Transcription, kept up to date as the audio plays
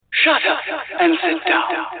Shut up and sit down.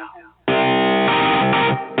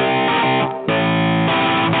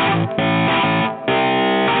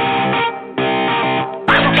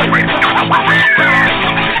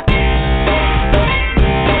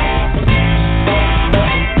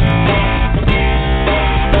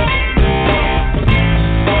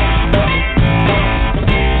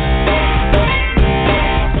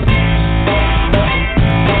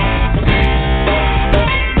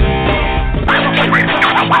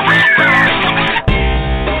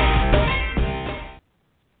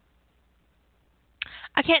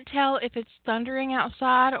 I can't tell if it's thundering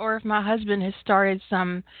outside or if my husband has started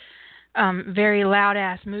some very loud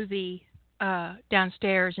ass movie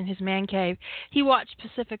downstairs in his man cave. He watched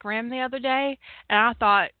Pacific Rim the other day, and I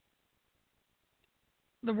thought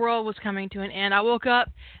the world was coming to an end. I woke up,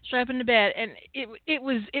 straight up into bed, and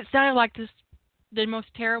it sounded like the most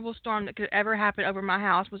terrible storm that could ever happen over my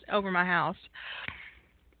house was over my house.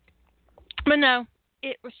 But no,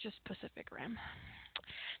 it was just Pacific Rim.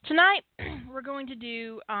 Tonight we're going to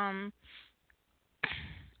do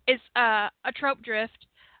it's a trope drift.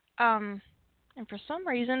 And for some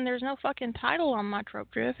reason there's no fucking title on my trope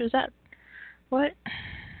drift. Is that what?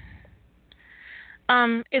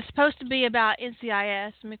 It's supposed to be about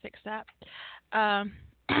NCIS. Let me fix that.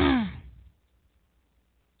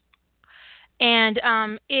 And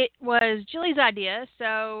it was Jilly's idea,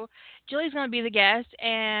 so Jilly's going to be the guest,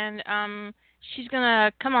 and she's going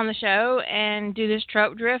to come on the show and do this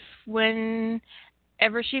trope drift whenever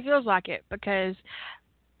she feels like it, because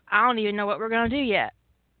I don't even know what we're going to do yet.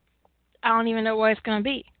 I don't even know what it's going to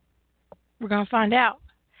be. We're going to find out.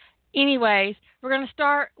 Anyways, we're going to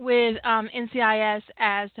start with NCIS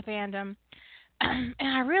as the fandom. And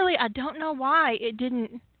I don't know why it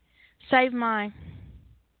didn't save my...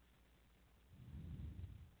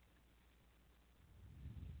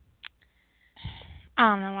 I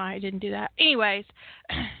don't know why I didn't do that. Anyways,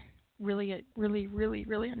 really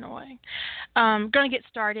annoying. Gonna get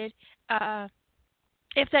started.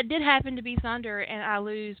 If that did happen to be thunder and I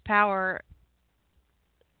lose power,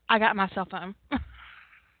 I got my cell phone.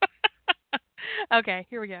 Okay,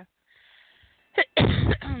 here we go.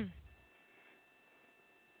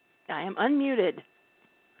 I am unmuted.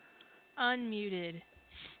 Unmuted.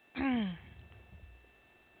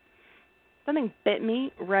 Something bit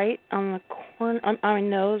me right on the corner, on my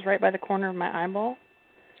nose, right by the corner of my eyeball.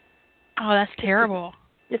 Oh, that's terrible.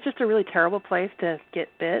 It's just a really terrible place to get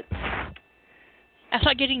bit. That's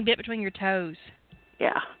like getting bit between your toes.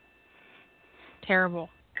 Yeah. Terrible.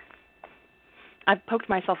 I've poked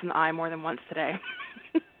myself in the eye more than once today.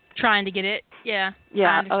 Trying to get it? Yeah.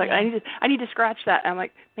 Yeah. I need to scratch that. I'm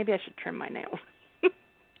like, maybe I should trim my nails.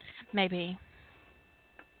 Maybe.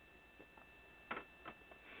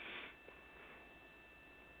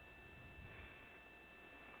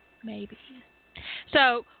 Maybe.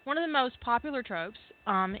 So, one of the most popular tropes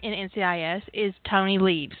in NCIS is Tony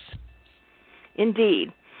leaves.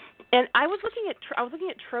 Indeed. And I was looking at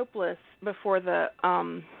trope lists before the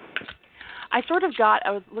I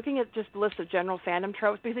was looking at just a list of general fandom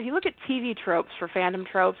tropes, because if you look at TV tropes for fandom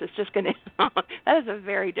tropes, it's just going to that is a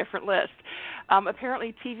very different list.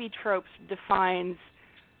 Apparently TV tropes defines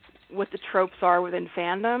what the tropes are within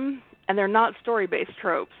fandom, and they're not story-based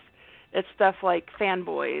tropes. It's stuff like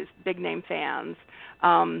fanboys, big name fans,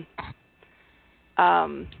 Trekkies,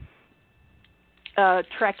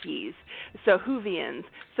 so Whovians.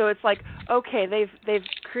 So it's like, okay, they've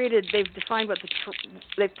defined what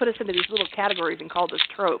they've put us into these little categories and called us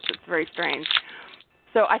tropes. It's very strange.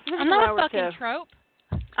 So I think I'm not a fucking trope.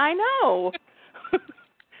 I know.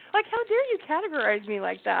 Like, how dare you categorize me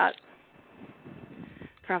like that?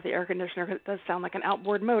 Turn off the air conditioner because it does sound like an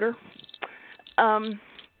outboard motor.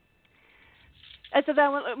 And so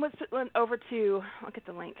then went over to, I'll get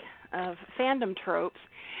the link, of fandom tropes.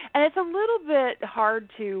 And it's a little bit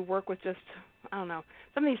hard to work with just, I don't know,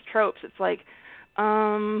 some of these tropes. It's like,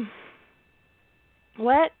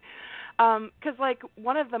 what? Because, like,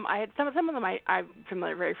 one of them, some of them I'm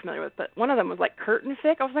very familiar with, but one of them was, like, curtain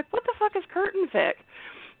fic. I was like, what the fuck is curtain fic?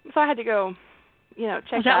 So I had to go, check that out.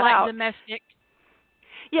 Is that like domestic?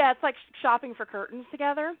 Yeah, it's like shopping for curtains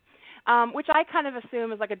together. Which I kind of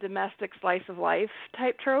assume is like a domestic slice of life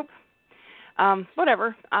type trope.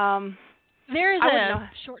 Whatever. There is a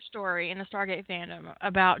short story in the Stargate fandom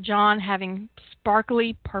about John having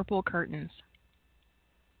sparkly purple curtains.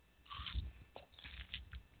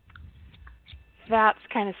 That's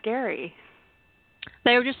kind of scary.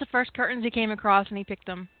 They were just the first curtains he came across, and he picked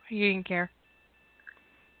them. He didn't care.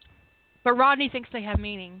 But Rodney thinks they have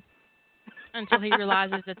meaning until he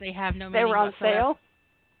realizes that they have no meaning. They were on whatsoever. sale?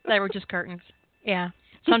 They were just curtains. Yeah.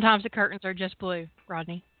 Sometimes the curtains are just blue,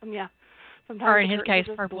 Rodney. Yeah. Sometimes Or in the his curtains case,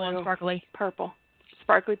 are just purple and blue. sparkly. Purple.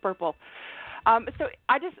 Sparkly purple.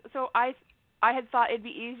 I had thought it'd be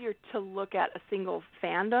easier to look at a single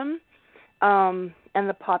fandom and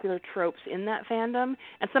the popular tropes in that fandom,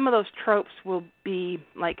 and some of those tropes will be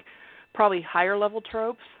like probably higher level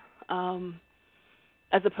tropes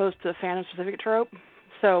as opposed to a fandom specific trope.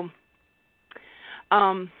 So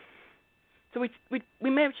we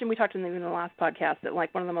mentioned, we talked in the last podcast that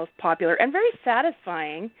like one of the most popular and very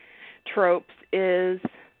satisfying tropes is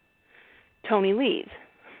Tony Lees.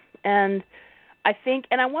 And I think,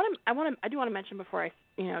 and I do want to mention before I,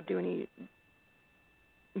 do any,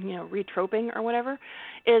 retroping or whatever,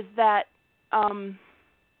 is that,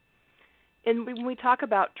 when we talk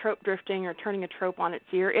about trope drifting or turning a trope on its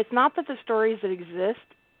ear, it's not that the stories that exist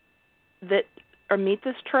that or meet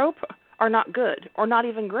this trope are not good or not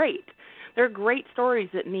even great. There are great stories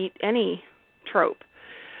that meet any trope.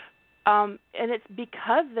 And it's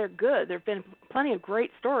because they're good. There have been plenty of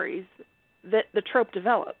great stories that the trope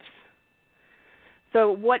develops.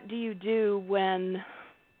 So what do you do when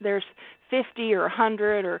there's 50 or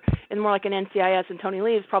 100 or, and more like an NCIS and Tony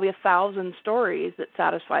Lees, probably 1,000 stories that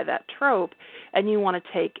satisfy that trope, and you want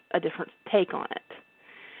to take a different take on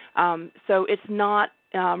it. So it's not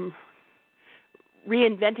reinventing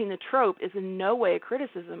the trope is in no way a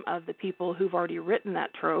criticism of the people who've already written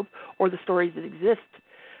that trope or the stories that exist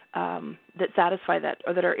that satisfy that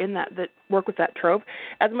or that are in that work with that trope.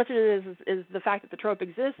 As much as it is the fact that the trope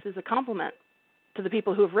exists is a compliment to the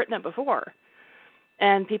people who have written it before,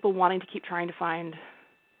 and people wanting to keep trying to find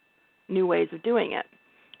new ways of doing it,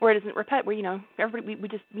 where it isn't repetitive. Where everybody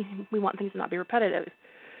we want things to not be repetitive.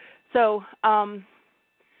 So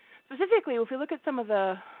specifically, if we look at some of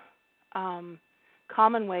the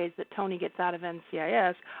common ways that Tony gets out of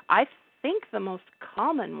NCIS, I think the most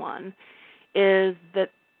common one is that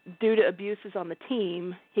due to abuses on the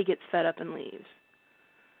team, he gets fed up and leaves.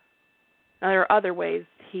 Now, there are other ways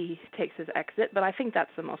he takes his exit, but I think that's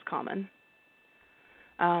the most common.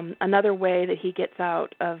 Another way that he gets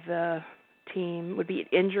out of the team would be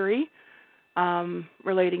injury,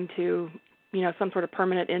 relating to, some sort of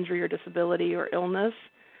permanent injury or disability or illness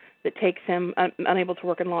that takes him unable to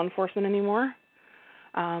work in law enforcement anymore.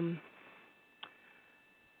 And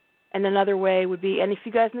another way would be, and if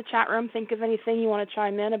you guys in the chat room think of anything you want to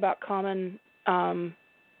chime in about common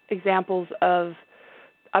examples of,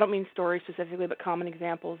 I don't mean stories specifically, but common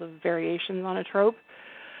examples of variations on a trope.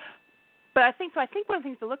 But I think one of the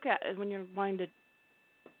things to look at is when you're wanting to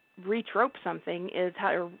retrope something is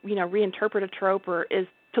how to, reinterpret a trope, or is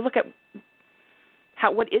to look at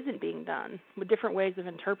what isn't being done with different ways of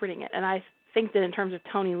interpreting it. And I think that in terms of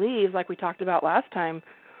Tony Lees, like we talked about last time,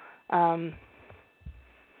 one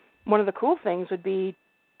of the cool things would be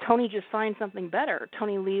Tony just finds something better.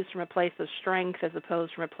 Tony leaves from a place of strength as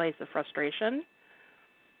opposed from a place of frustration.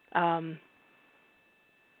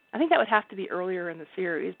 I think that would have to be earlier in the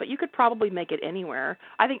series, but you could probably make it anywhere.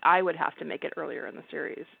 I think I would have to make it earlier in the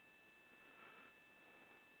series.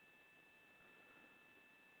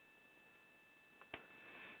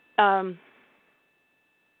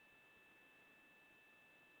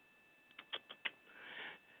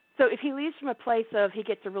 So if he leaves from a place of he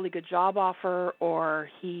gets a really good job offer, or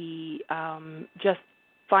he just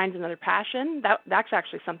finds another passion, that's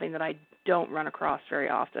actually something that I don't run across very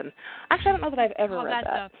often. Actually, I don't know that I've ever read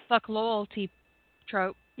that. That's a fuck loyalty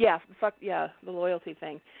trope. Yeah, the loyalty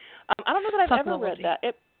thing. I don't know that I've ever read that.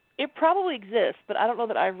 It probably exists, but I don't know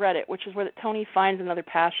that I've read it, which is where Tony finds another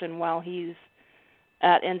passion while he's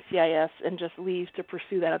at NCIS and just leaves to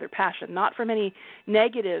pursue that other passion, not from any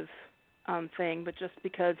negative thing, but just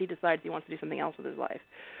because he decides he wants to do something else with his life.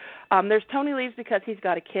 There's Tony leaves because he's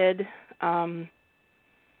got a kid,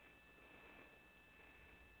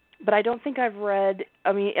 but I don't think I've read,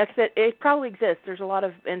 it probably exists. There's a lot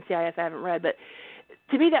of NCIS I haven't read, but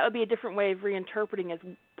to me that would be a different way of reinterpreting as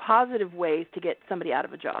positive ways to get somebody out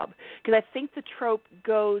of a job. Because I think the trope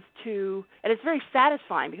goes to, and it's very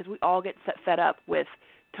satisfying because we all get fed up with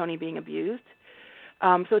Tony being abused.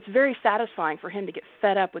 So it's very satisfying for him to get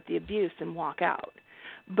fed up with the abuse and walk out.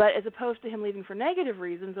 But as opposed to him leaving for negative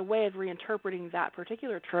reasons, a way of reinterpreting that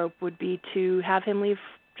particular trope would be to have him leave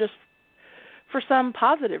just for some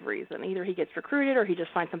positive reason. Either he gets recruited or he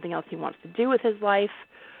just finds something else he wants to do with his life.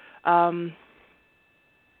 So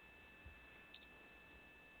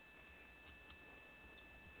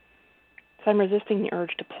I'm resisting the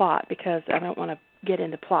urge to plot because I don't want to get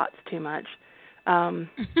into plots too much.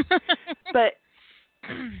 But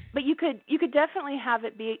But you could definitely have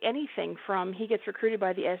it be anything from he gets recruited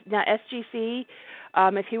by the now SGC.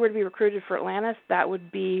 If he were to be recruited for Atlantis, that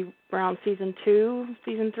would be around season 2,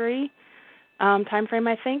 season 3 time frame,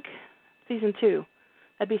 I think. Season 2.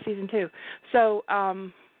 That'd be season 2. So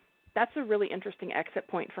that's a really interesting exit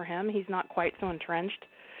point for him. He's not quite so entrenched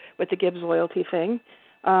with the Gibbs loyalty thing.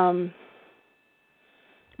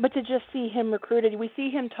 But to just see him recruited, we see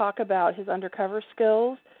him talk about his undercover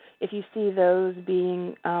skills, if you see those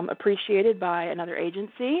being appreciated by another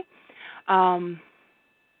agency. And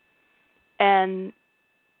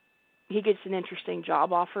he gets an interesting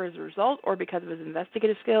job offer as a result, or because of his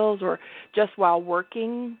investigative skills, or just while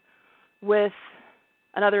working with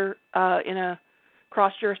another in a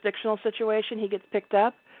cross-jurisdictional situation, he gets picked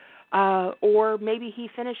up. Or maybe he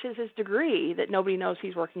finishes his degree that nobody knows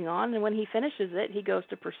he's working on, and when he finishes it, he goes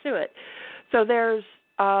to pursue it. So there's,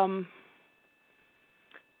 and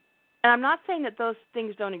I'm not saying that those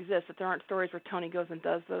things don't exist, that there aren't stories where Tony goes and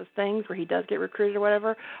does those things, where he does get recruited or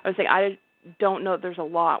whatever. I was saying I don't know if there's a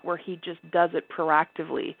lot where he just does it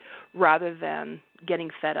proactively rather than getting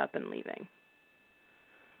fed up and leaving.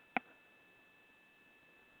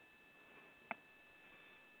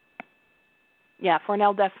 Yeah,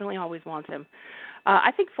 Fornell definitely always wants him.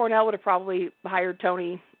 I think Fornell would have probably hired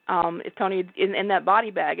Tony if Tony had, in that body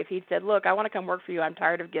bag, if he'd said, look, I want to come work for you. I'm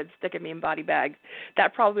tired of Gibbs sticking me in body bags.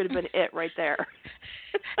 That probably would have been it right there.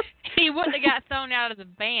 He wouldn't have got thrown out of the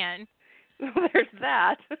band. There's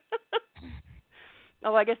that.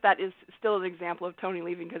 Oh, I guess that is still an example of Tony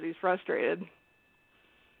leaving because he's frustrated.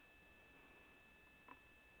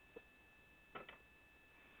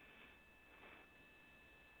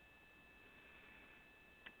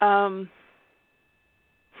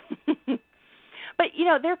 But,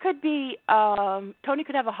 there could be, Tony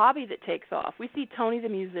could have a hobby that takes off. We see Tony the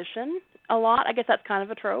musician a lot. I guess that's kind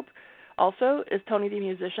of a trope also, is Tony the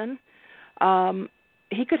musician.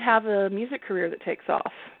 He could have a music career that takes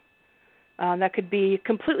off. That could be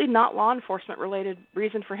completely not law enforcement related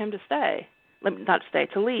reason for him to stay. Not stay,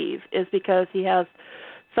 to leave, is because he has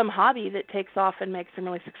some hobby that takes off and makes him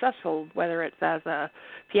really successful, whether it's as a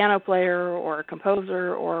piano player or a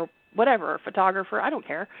composer or whatever, a photographer, I don't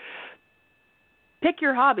care. Pick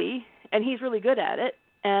your hobby, and he's really good at it,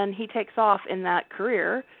 and he takes off in that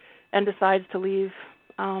career and decides to leave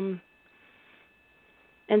NCIS.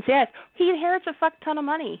 He inherits a fuck ton of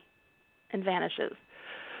money and vanishes.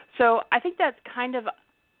 So I think that's kind of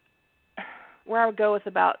where I would go with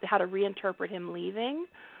about how to reinterpret him leaving.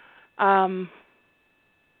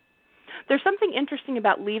 There's something interesting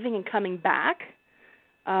about leaving and coming back.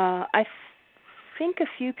 I think a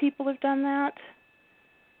few people have done that,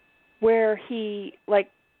 where he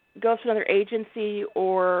goes to another agency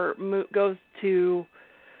or goes to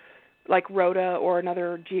Rhoda or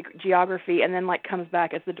another geography, and then comes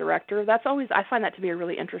back as the director. That's always, I find that to be a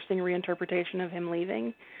really interesting reinterpretation of him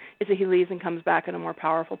leaving, is that he leaves and comes back in a more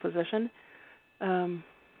powerful position.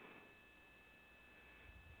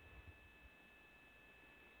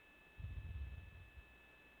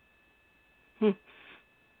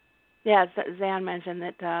 Yeah, Zan mentioned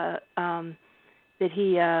that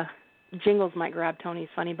he Jingles might grab Tony's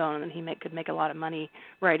funny bone, and he could make a lot of money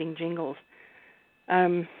writing Jingles.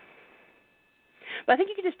 But I think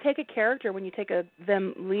you could just take a character when you take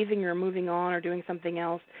them leaving or moving on or doing something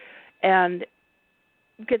else, and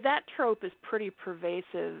because that trope is pretty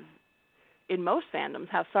pervasive in most fandoms,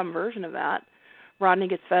 have some version of that. Rodney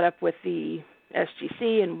gets fed up with the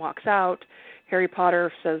SGC and walks out. Harry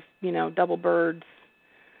Potter says, double birds.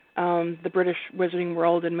 The British Wizarding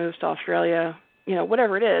World and moves to Australia.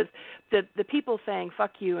 Whatever it is, the people saying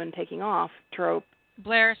 "fuck you" and taking off trope.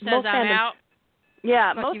 Blair says I'm out.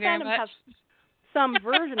 Yeah, Fuck most fandoms have some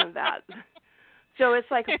version of that. So it's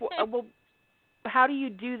well, how do you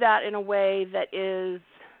do that in a way that is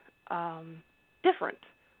different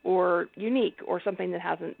or unique or something that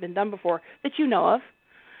hasn't been done before that you know of?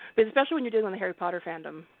 But especially when you're dealing with the Harry Potter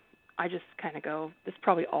fandom, I just kind of go, this has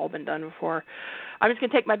probably all been done before. I'm just going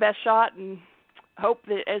to take my best shot and hope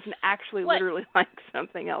that it isn't actually literally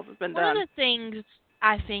something else has been done. One of the things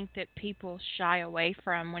I think that people shy away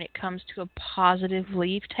from when it comes to a positive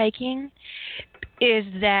leave-taking is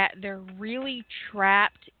that they're really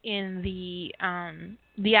trapped in the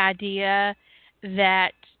idea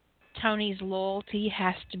that Tony's loyalty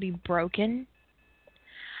has to be broken.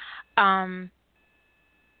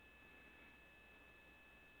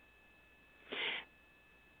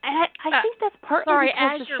 I think that's partly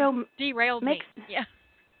because the show derailed makes me. Yeah.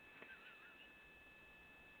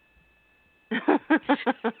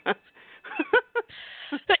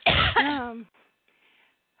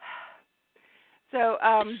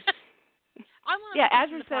 Yeah, to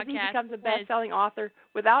Azure the says he podcast becomes a because best-selling author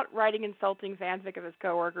without writing insulting fanfic of his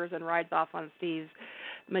coworkers and rides off on Steve's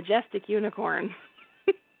majestic unicorn.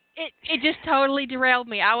 it just totally derailed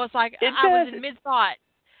me. I was like, It I was does. in mid-thought.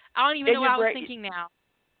 I don't even In know what your I was brain- thinking now.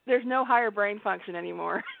 There's no higher brain function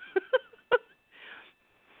anymore.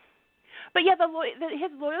 But yeah,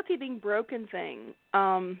 his loyalty being broken thing.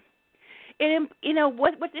 What's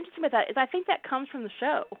interesting about that is I think that comes from the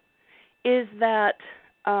show, is that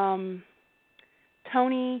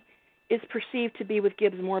Tony is perceived to be with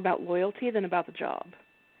Gibbs more about loyalty than about the job,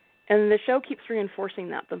 and the show keeps reinforcing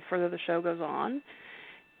that the further the show goes on.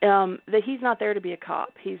 That he's not there to be a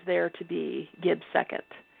cop; he's there to be Gibbs' second,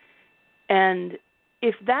 and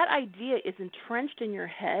if that idea is entrenched in your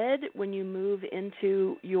head when you move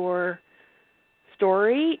into your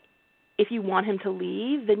story, if you want him to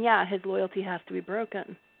leave, then yeah, his loyalty has to be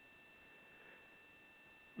broken.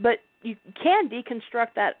 But you can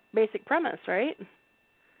deconstruct that basic premise, right?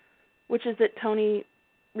 Which is that Tony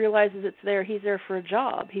realizes it's there. He's there for a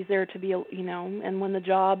job. He's there to be, and when the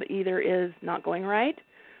job either is not going right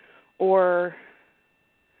or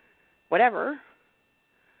whatever,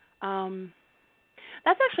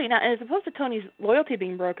 that's actually not, as opposed to Tony's loyalty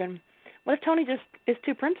being broken, what if Tony just is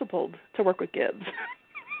too principled to work with Gibbs?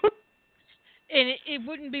 And it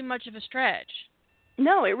wouldn't be much of a stretch.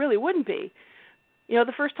 No, it really wouldn't be.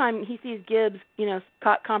 The first time he sees Gibbs,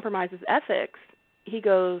 compromise his ethics, he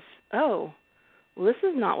goes, oh, well, this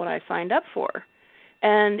is not what I signed up for.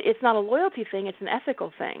 And it's not a loyalty thing, it's an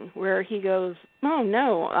ethical thing, where he goes, oh,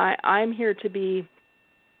 no, I'm here to be,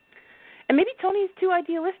 and maybe Tony's too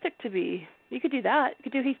idealistic to be. You could do that.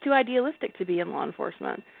 He's too idealistic to be in law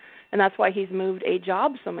enforcement. And that's why he's moved a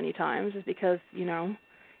job so many times, is because,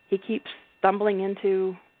 he keeps stumbling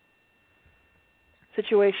into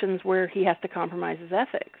situations where he has to compromise his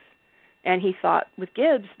ethics. And he thought with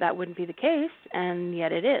Gibbs that wouldn't be the case, and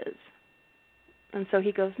yet it is. And so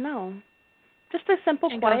he goes, no. Just a simple,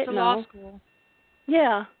 and quiet goes to no. law school.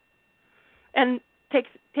 Yeah. And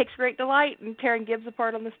takes great delight in tearing Gibbs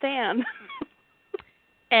apart on the stand.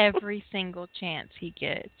 Every single chance he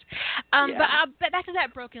gets. But back to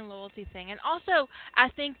that broken loyalty thing. And also, I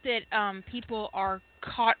think that people are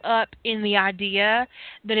caught up in the idea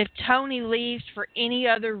that if Tony leaves for any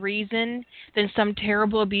other reason than some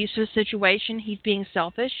terrible abusive situation, he's being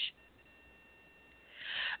selfish.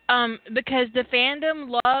 Because the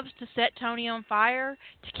fandom loves to set Tony on fire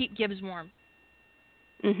to keep Gibbs warm.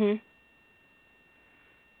 Mhm.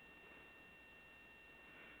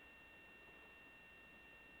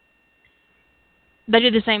 They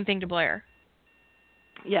did the same thing to Blair.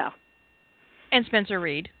 Yeah. And Spencer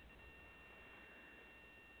Reed.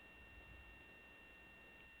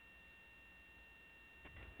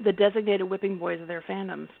 The designated whipping boys of their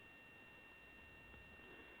fandoms.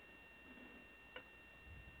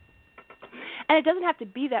 And it doesn't have to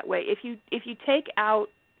be that way. If you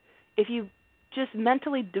just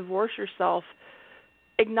mentally divorce yourself,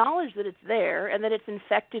 acknowledge that it's there and that it's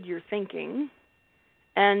infected your thinking,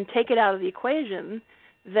 and take it out of the equation,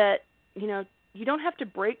 that, you don't have to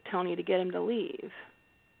break Tony to get him to leave.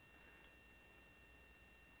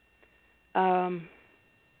 That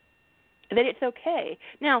it's okay.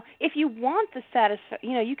 Now, if you want the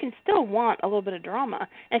you can still want a little bit of drama.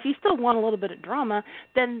 And if you still want a little bit of drama,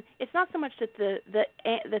 then it's not so much that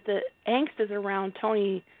the angst is around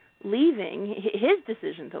Tony leaving, his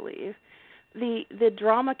decision to leave. The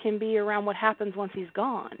drama can be around what happens once he's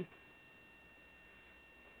gone.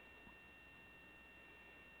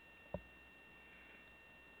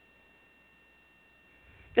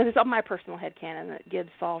 Because it's on my personal headcanon that Gibbs'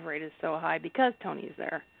 solve rate is so high because Tony's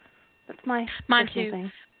there. That's my personal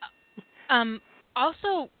thing.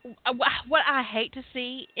 Also, what I hate to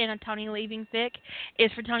see in a Tony leaving fic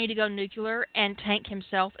is for Tony to go nuclear and tank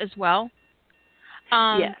himself as well.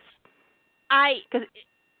 Yes. Because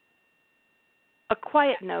a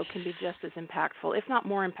quiet no can be just as impactful, if not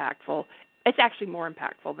more impactful. It's actually more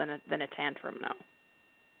impactful than a tantrum no.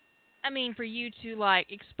 I mean, for you to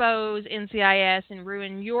expose NCIS and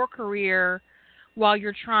ruin your career while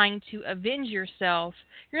you're trying to avenge yourself,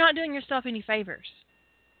 you're not doing yourself any favors.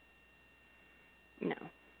 No.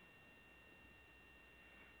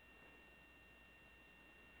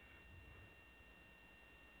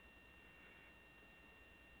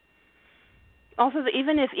 Also,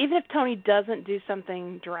 even if Tony doesn't do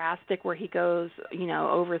something drastic where he goes,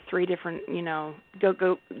 over 3 different,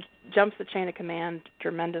 go jumps the chain of command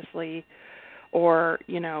tremendously, or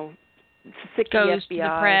sick to the FBI. Goes to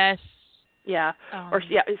the press. Yeah, or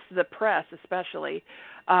it's the press especially.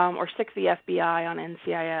 or stick the FBI on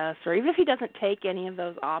NCIS, or even if he doesn't take any of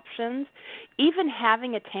those options, even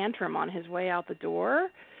having a tantrum on his way out the door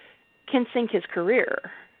can sink his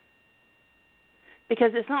career.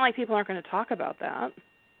 Because it's not like people aren't going to talk about that.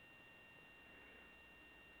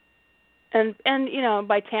 And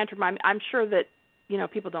by tantrum, I'm sure that,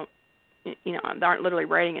 people don't, aren't literally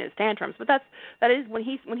writing in his tantrums, but that is when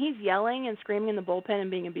he's yelling and screaming in the bullpen and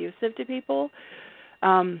being abusive to people.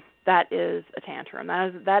 That is a tantrum.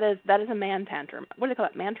 That is a man tantrum. What do they call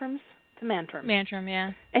it? Mantrums? It's a mantrum. Mantrum,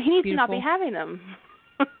 yeah. And he needs Beautiful. to not be having them.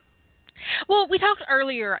 Well, we talked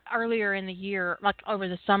earlier in the year, like over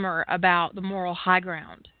the summer, about the moral high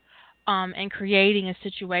ground, and creating a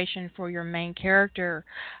situation for your main character,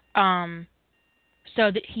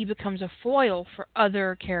 so that he becomes a foil for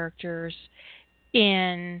other characters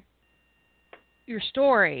in your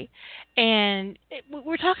story. And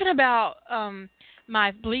we're talking about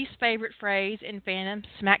my least favorite phrase in fandom,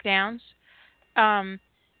 smackdowns,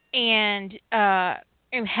 and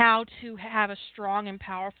how to have a strong and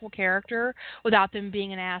powerful character without them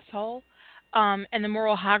being an asshole. And the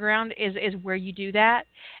moral high ground is where you do that.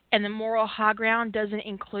 And the moral high ground doesn't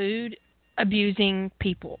include abusing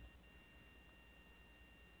people.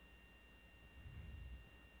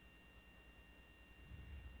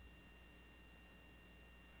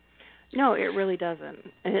 No, it really doesn't.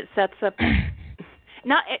 And it sets up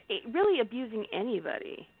not it really abusing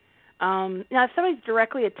anybody. Now, if somebody's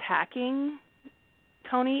directly attacking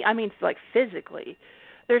Tony, I mean, like physically,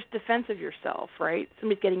 there's defense of yourself, right?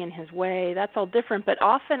 Somebody's getting in his way. That's all different. But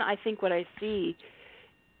often I think what I see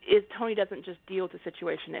is Tony doesn't just deal with the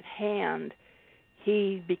situation at hand.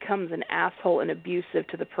 He becomes an asshole and abusive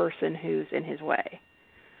to the person who's in his way.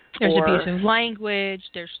 There's abusive language.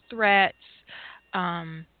 There's threats.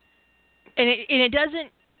 And it doesn't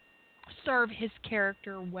serve his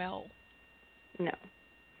character well. No,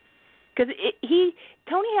 because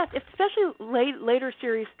Tony has, especially later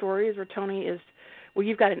series stories where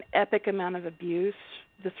you've got an epic amount of abuse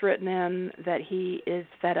that's written in that he is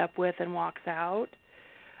fed up with and walks out.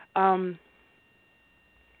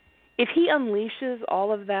 If he unleashes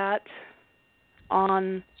all of that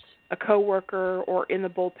on a coworker or in the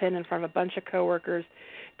bullpen in front of a bunch of coworkers,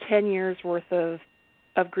 10 years worth of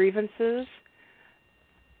grievances,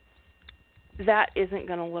 that isn't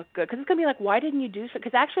going to look good. Because it's going to be like, why didn't you do so?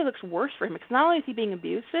 Because it actually looks worse for him. Because not only is he being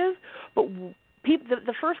abusive, but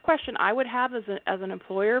the first question I would have as an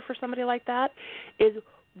employer for somebody like that is,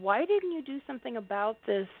 why didn't you do something about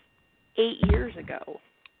this 8 years ago,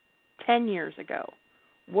 10 years ago?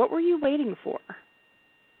 What were you waiting for?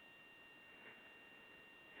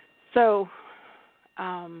 So,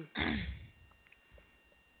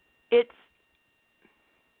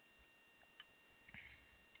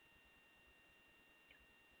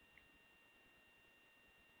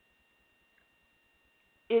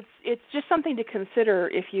 it's just something to consider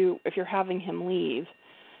if you're having him leave,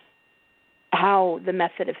 how the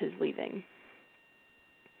method of his leaving.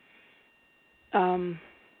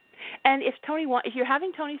 And if you're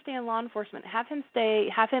having Tony stay in law enforcement, have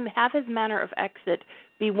his manner of exit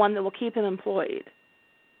be one that will keep him employed.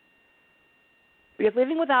 Because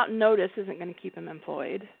leaving without notice isn't going to keep him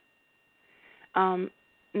employed.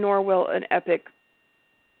 Nor will an epic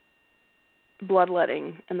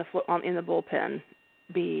bloodletting in the bullpen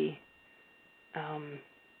be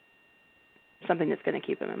something that's going to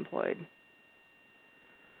keep him employed.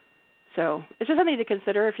 So it's just something to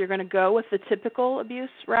consider if you're going to go with the typical abuse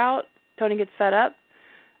route, Tony gets fed up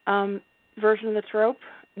version of the trope,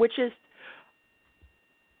 which is,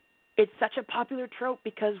 it's such a popular trope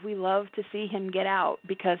because we love to see him get out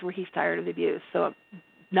because he's tired of the abuse. So I'm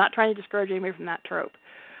not trying to discourage anybody from that trope.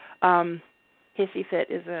 Hissy fit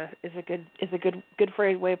is a good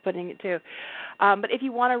phrase way of putting it too. But if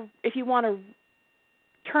you want to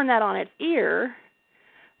turn that on its ear,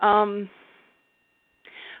 I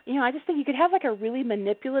just think you could have like a really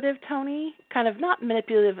manipulative Tony, kind of not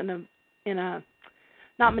manipulative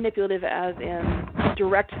not manipulative as in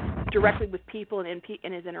directly with people and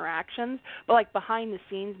in his interactions, but like behind the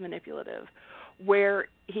scenes manipulative, where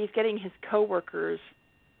he's getting his coworkers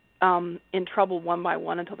in trouble one by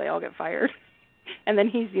one until they all get fired, and then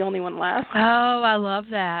he's the only one left. Oh, I love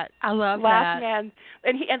that. Last man,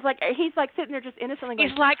 and he's like sitting there just innocently going,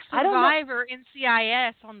 he's like Survivor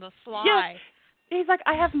NCIS on the fly. Yes. He's like,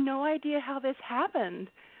 I have no idea how this happened.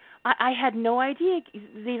 I had no idea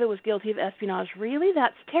Ziva was guilty of espionage. Really?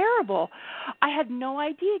 That's terrible. I had no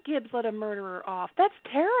idea Gibbs let a murderer off. That's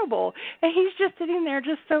terrible. And he's just sitting there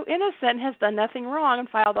just so innocent and has done nothing wrong and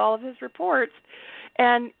filed all of his reports.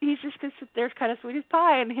 And he's just going to sit there kind of sweet as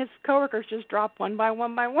pie, and his coworkers just drop one by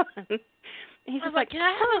one by one. And he's I was just like, can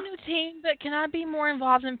I have a new team, but can I be more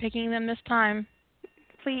involved in picking them this time?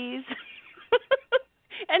 Please.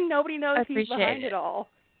 And nobody knows I he's behind it all.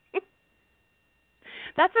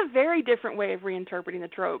 That's a very different way of reinterpreting the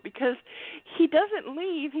trope, because he doesn't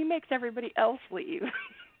leave, he makes everybody else leave.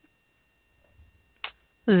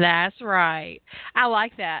 That's right. I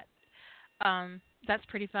like that. That's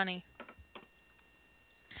pretty funny.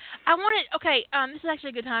 This is actually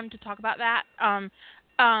a good time to talk about that. I'm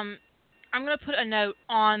going to put a note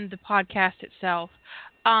on the podcast itself.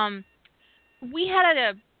 We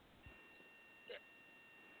had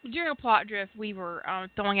during a plot drift, we were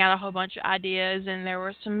throwing out a whole bunch of ideas, and there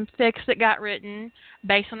were some fics that got written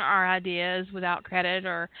based on our ideas without credit,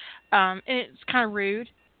 and it's kind of rude.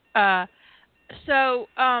 So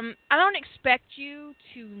I don't expect you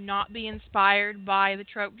to not be inspired by the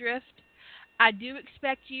trope drift. I do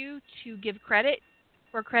expect you to give credit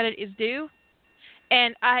where credit is due,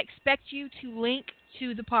 and I expect you to link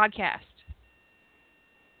to the podcast.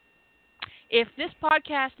 If this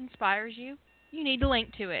podcast inspires you, you need to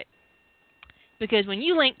link to it. Because when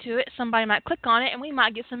you link to it, somebody might click on it, and we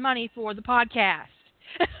might get some money for the podcast.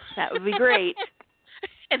 That would be great.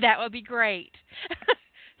 And that would be great.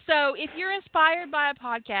 So if you're inspired by a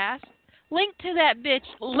podcast, link to that bitch.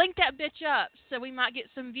 Link that bitch up so we might get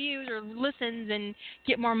some views or listens and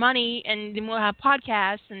get more money, and then we'll have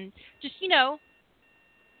podcasts and just,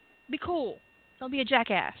 be cool. Don't be a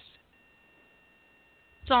jackass.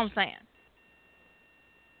 That's all I'm saying.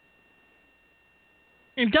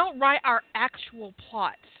 And don't write our actual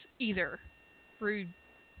plots either. Rude.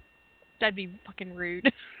 That'd be fucking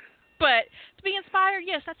rude. But to be inspired,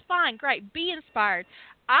 yes, that's fine. Great. Be inspired.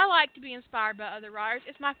 I like to be inspired by other writers.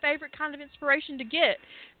 It's my favorite kind of inspiration to get.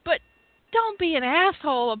 But don't be an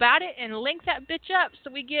asshole about it and link that bitch up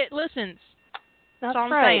so we get listens. That's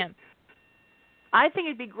all I'm saying. I think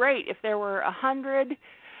it'd be great if there were 100,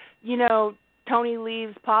 Tony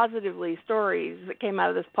leaves positively stories that came out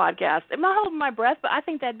of this podcast. I'm not holding my breath, but I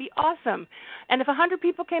think that'd be awesome. And if 100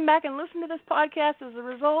 people came back and listened to this podcast as a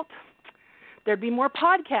result, there'd be more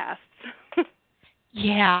podcasts.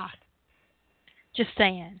 Yeah. Just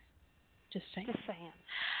saying.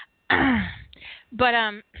 But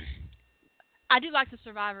I do like the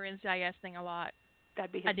Survivor NCIS thing a lot.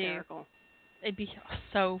 That'd be hysterical. I do. It'd be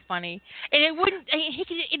so funny, and it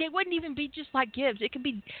wouldn't even be just like Gibbs. It could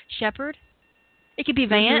be Shepard. It could be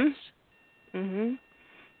Vance. Mhm.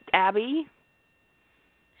 Abby.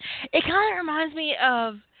 It kind of reminds me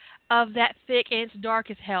of that fic, and it's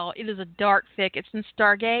dark as hell. It is a dark fic. It's in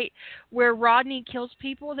Stargate, where Rodney kills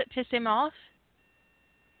people that piss him off,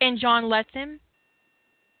 and John lets him.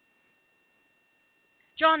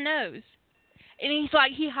 John knows, and he's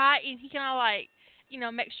like he kind of like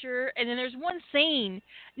make sure. And then there's one scene.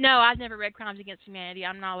 No, I've never read Crimes Against Humanity.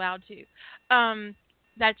 I'm not allowed to.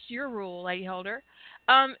 That's your rule, Lady Holder.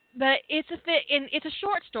 But it's it's a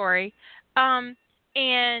short story.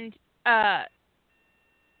 And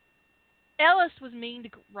Ellis was mean to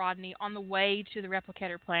Rodney on the way to the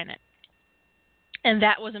replicator planet. And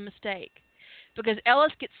that was a mistake. Because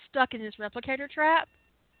Ellis gets stuck in this replicator trap.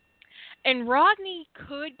 And Rodney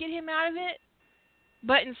could get him out of it.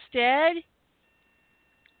 But instead,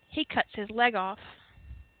 he cuts his leg off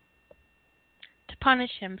to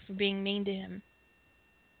punish him for being mean to him.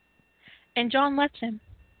 And John lets him.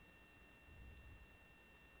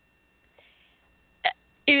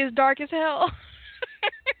 It is dark as hell.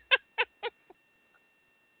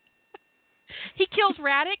 He kills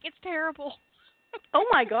Raddick. It's terrible. Oh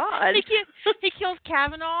my God. He kills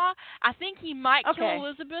Kavanaugh. I think he might kill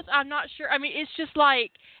Elizabeth. I'm not sure. I mean, it's just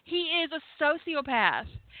like he is a sociopath,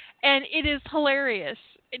 and it is hilarious.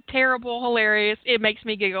 Terrible, hilarious. It makes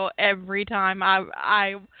me giggle every time.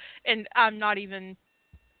 And I'm not even.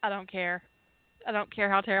 I don't care. I don't care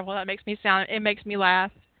how terrible that makes me sound. It makes me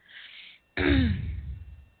laugh.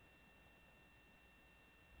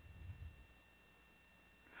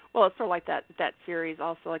 Well, it's sort of like that series,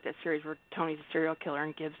 also like that series where Tony's a serial killer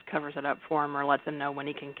and Gibbs covers it up for him or lets him know when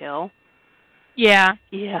he can kill. Yeah.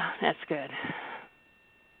 Yeah, that's good.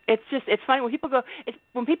 It's funny when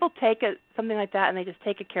people take something like that and they just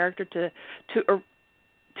take a character to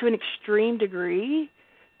an extreme degree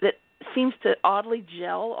that seems to oddly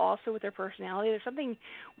gel also with their personality. There's something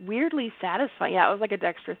weirdly satisfying. Yeah, it was like a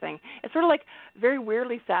Dexter thing. It's sort of like very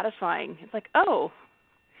weirdly satisfying. It's like, oh,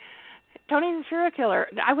 Tony's a serial killer.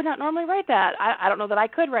 I would not normally write that. I don't know that I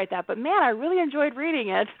could write that, but man, I really enjoyed reading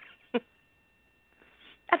it.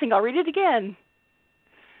 I think I'll read it again.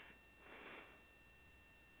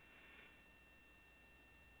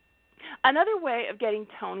 Another way of getting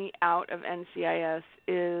Tony out of NCIS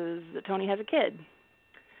is that Tony has a kid.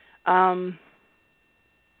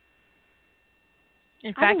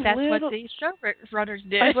 In fact, that's what the showrunners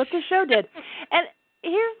did. That's what the show did. And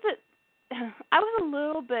I was a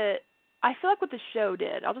little bit, I feel like what the show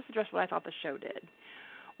did, I'll just address what I thought the show did,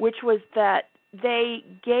 which was that they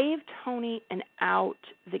gave Tony an out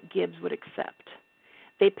that Gibbs would accept.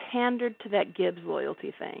 They pandered to that Gibbs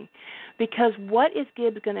loyalty thing. Because what is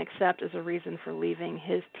Gibbs going to accept as a reason for leaving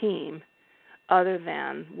his team other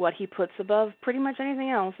than what he puts above pretty much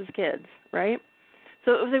anything else, his kids, right?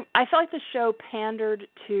 So I felt like the show pandered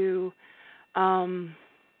to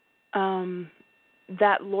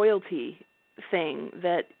that loyalty thing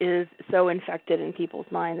that is so infected in people's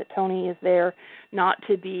mind, that Tony is there not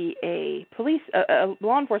to be a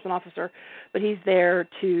law enforcement officer, but he's there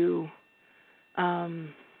to that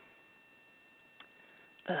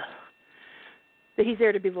he's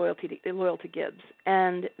there to be loyal to Gibbs,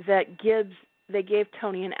 and that they gave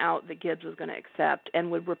Tony an out that Gibbs was going to accept and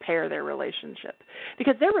would repair their relationship,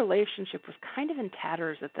 because their relationship was kind of in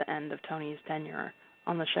tatters at the end of Tony's tenure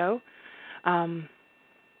on the show.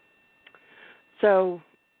 So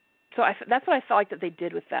that's what I felt like that they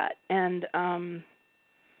did with that, and I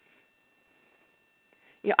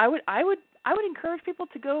would encourage people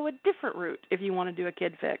to go a different route if you want to do a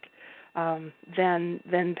kid fic than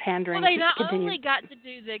pandering. Well, they not continue. only got to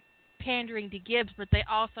do the pandering to Gibbs, but they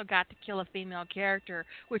also got to kill a female character,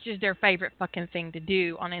 which is their favorite fucking thing to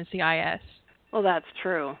do on NCIS. Well, that's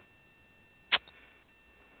true.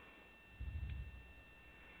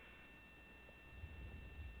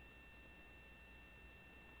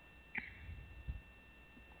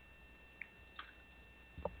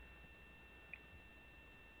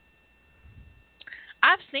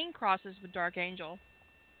 I've seen crosses with Dark Angel.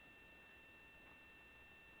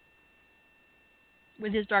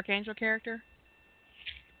 With his Dark Angel character?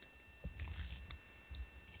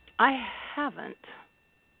 I haven't.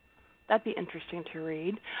 That'd be interesting to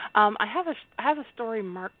read. I have a story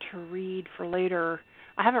marked to read for later.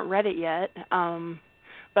 I haven't read it yet,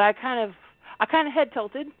 but I kind of head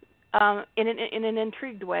tilted in an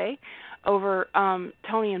intrigued way over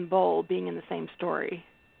Tony and Bull being in the same story.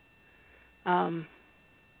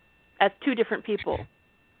 As two different people,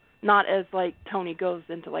 not as like Tony goes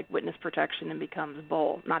into like witness protection and becomes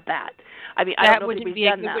Bull. Not that. I mean, I don't know if wouldn't be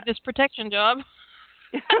a good witness protection job.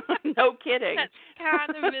 No kidding. That's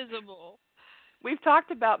kind of visible. We've talked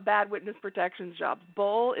about bad witness protection jobs.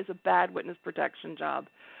 Bull is a bad witness protection job.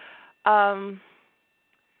 Let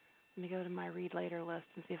me go to my read later list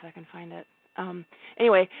and see if I can find it.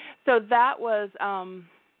 Anyway, so that was.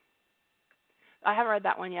 I haven't read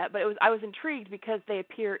that one yet, but I was intrigued because they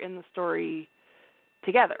appear in the story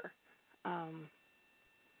together. Well,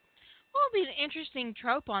 it'd be an interesting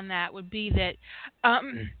trope on that would be that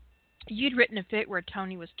you'd written a fic where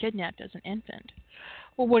Tony was kidnapped as an infant.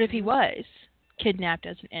 Well, what if he was kidnapped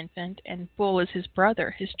as an infant and Bull is his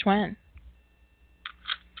brother, his twin?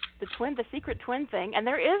 The secret twin thing, and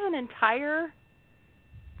there is an entire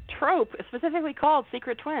trope specifically called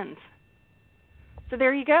secret twins. So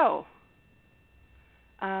there you go.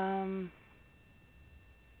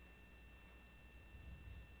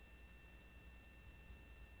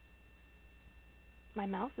 My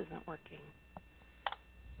mouse isn't working.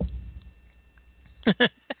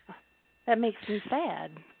 That makes me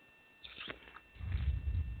sad.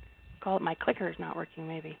 Call it my clicker's not working,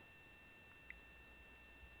 maybe.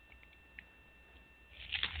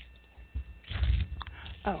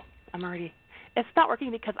 Oh, it's not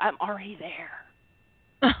working because I'm already there.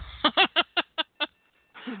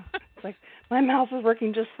 It's like, my mouse is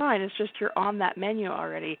working just fine. It's just you're on that menu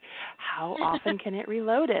already. How often can it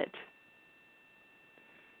reload it?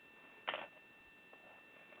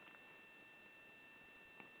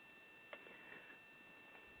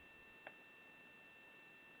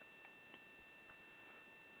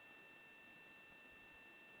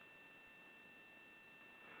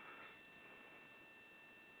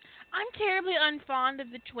 I'm terribly unfond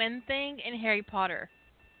of the twin thing in Harry Potter.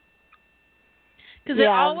 Because it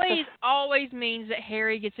always means that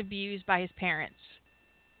Harry gets abused by his parents.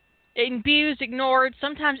 Abused, ignored,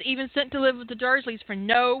 sometimes even sent to live with the Dursleys for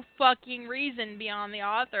no fucking reason beyond the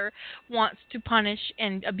author wants to punish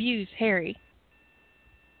and abuse Harry.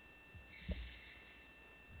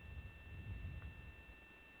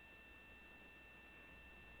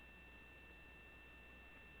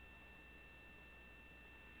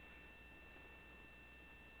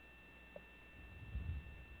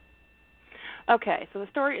 Okay, so the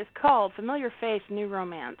story is called Familiar Face, New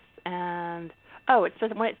Romance, and it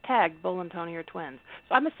says when it's tagged, Bull and Tony are twins.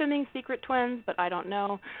 So I'm assuming secret twins, but I don't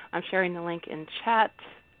know. I'm sharing the link in chat.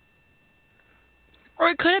 Or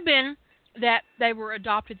it could have been that they were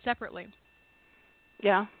adopted separately.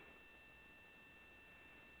 Yeah.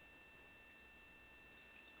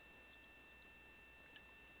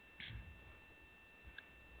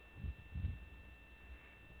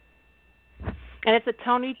 And it's a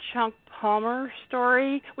Tony Chunk Palmer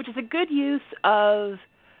story, which is a good use of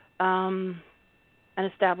an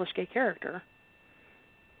established gay character.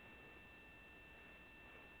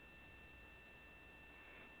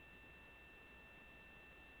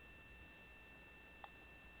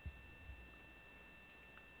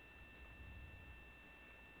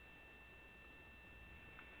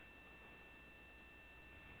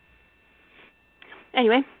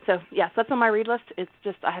 Anyway, so yes, that's on my read list. It's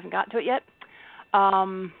just I haven't gotten to it yet.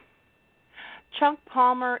 Chunk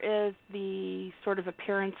Palmer is the sort of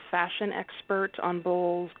appearance fashion expert on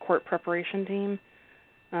Bull's court preparation team.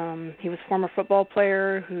 He was a former football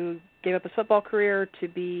player who gave up his football career to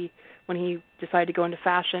be, when he decided to go into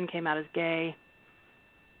fashion, came out as gay.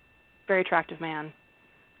 Very attractive man.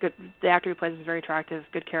 Good. The actor who plays is very attractive,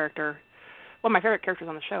 good character. One of my favorite characters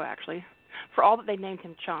on the show, actually. For all that they named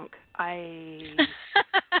him Chunk, I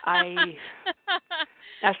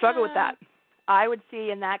struggle with that. I would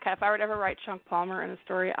see in that, if I would ever write Chunk Palmer in a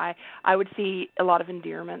story, I would see a lot of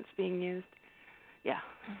endearments being used. Yeah.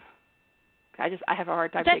 I have a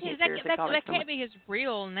hard time taking it seriously. That can't be his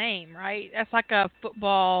real name, right? That's like a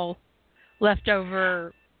football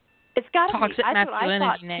leftover. It's got to be. Toxic That's what I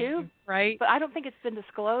thought name, too, right? But I don't think it's been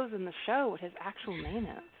disclosed in the show what his actual name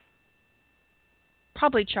is.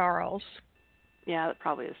 Probably Charles. Yeah, it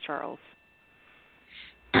probably is Charles.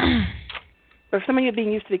 But for somebody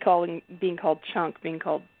being used to being called Chunk, being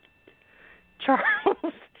called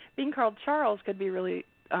Charles, being called Charles could be really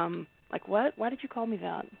like, what? Why did you call me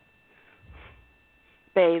that?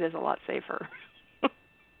 Babe is a lot safer.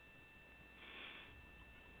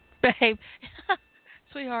 Babe.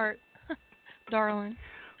 Sweetheart. Darling.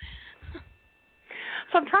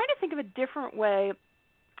 So I'm trying to think of a different way.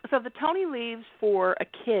 So the Tony leaves for a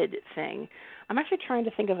kid thing, I'm actually trying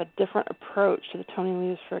to think of a different approach to the Tony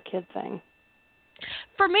leaves for a kid thing.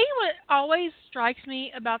 For me, what always strikes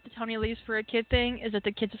me about the Tony leaves for a kid thing is that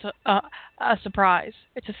the kid's a surprise.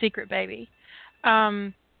 It's a secret baby.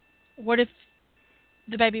 What if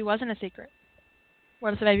the baby wasn't a secret?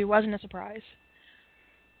 What if the baby wasn't a surprise?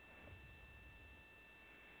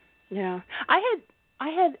 Yeah, I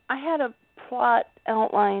had a plot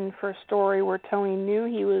outline for a story where Tony knew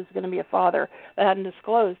he was going to be a father, but hadn't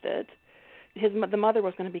disclosed it. The mother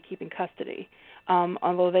was going to be keeping custody,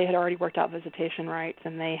 although they had already worked out visitation rights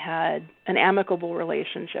and they had an amicable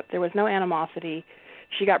relationship. There was no animosity.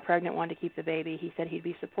 She got pregnant, wanted to keep the baby. He said he'd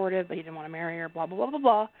be supportive, but he didn't want to marry her. Blah blah blah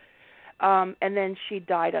blah blah. And then she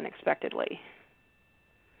died unexpectedly.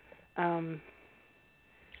 Harsh.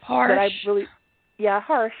 But I really. Yeah,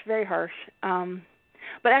 harsh, very harsh.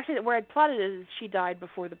 But actually, where I'd plotted it is she died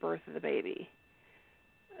before the birth of the baby.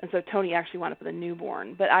 And so Tony actually wound up with a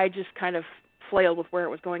newborn. But I just kind of flailed with where it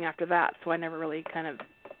was going after that, so I never really kind of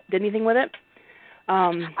did anything with it.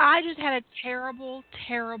 I just had a terrible,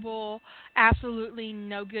 absolutely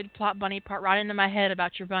no good plot bunny part right into my head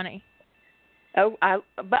about your bunny. Oh,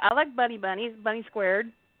 but I like bunnies, bunny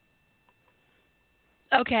squared.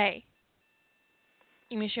 Okay.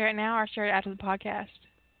 You mean share it now or share it after the podcast?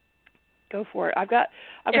 Go for it. I've got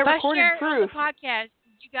recorded proof. If I share it on the podcast,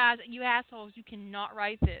 you guys, you assholes, you cannot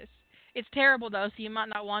write this. It's terrible though, so you might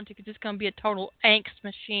not want to because it's going to be a total angst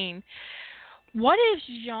machine. What if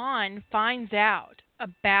Jean finds out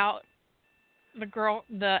about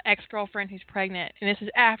the ex-girlfriend who's pregnant, and this is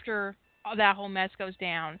after that whole mess goes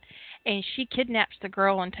down, and she kidnaps the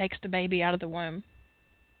girl and takes the baby out of the womb?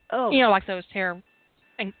 Oh, you know, like those terrible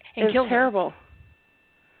and kills her. Terrible.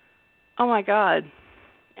 Oh my God!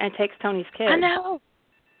 And takes Tony's kid. I know.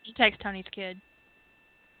 She takes Tony's kid.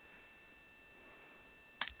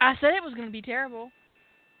 I said it was going to be terrible.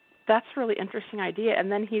 That's a really interesting idea.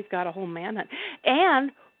 And then he's got a whole manhunt.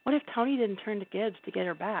 And what if Tony didn't turn to Gibbs to get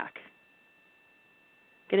her back?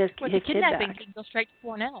 Get his kid back. Kidnapping, he'd go straight to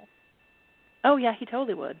Cornell. Oh yeah, he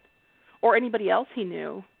totally would. Or anybody else he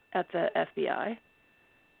knew at the FBI.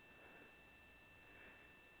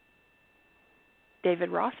 David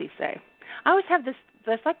Rossi say. I always have this.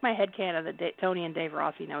 That's like my headcanon that Tony and Dave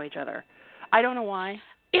Rossi know each other. I don't know why.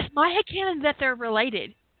 It's my headcanon that they're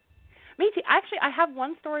related. Me too. Actually, I have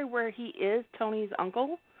one story where he is Tony's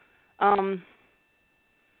uncle. I'm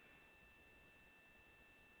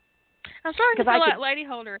starting to feel like Lady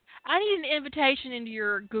Holder. I need an invitation into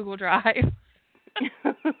your Google Drive.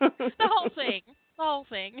 The whole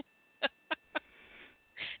thing.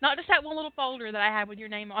 Not just that one little folder that I have with your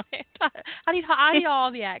name on it. I need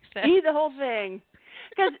all the access. You need the whole thing.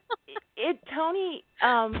 Because Tony,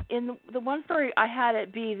 in the one story I had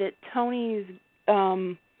it be that Tony's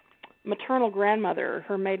maternal grandmother,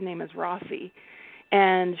 her maiden name is Rossi,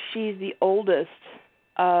 and she's the oldest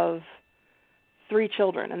of 3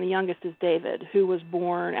 children, and the youngest is David, who was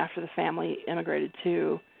born after the family immigrated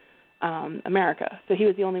to America. So he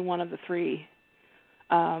was the only one of the 3.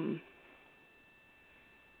 The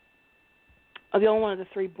only one of the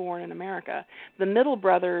 3 born in America. The middle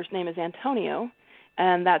brother's name is Antonio,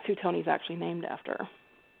 and that's who Tony's actually named after.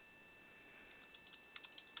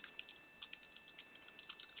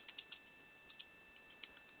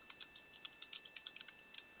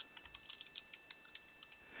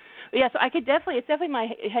 But yeah, so it's definitely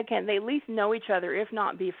my headcanon. They at least know each other, if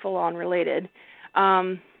not be full-on related.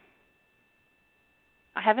 I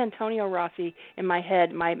have Antonio Rossi in my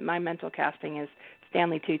head. My mental casting is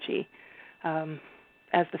Stanley Tucci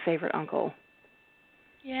as the favorite uncle.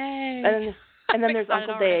 Yay! And then there's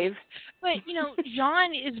Uncle Dave. But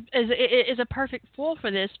Jean is a perfect fool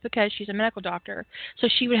for this because she's a medical doctor, so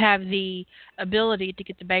she would have the ability to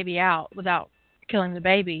get the baby out without killing the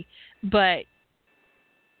baby. But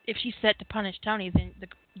if she's set to punish Tony, then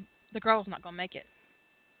the girl's not going to make it.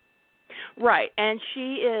 Right, and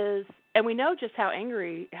she is, and we know just how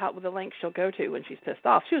the lengths she'll go to when she's pissed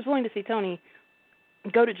off. She was willing to see Tony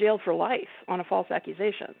go to jail for life on a false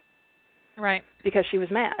accusation. Right. Because she was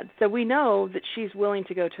mad. So we know that she's willing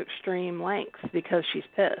to go to extreme lengths because she's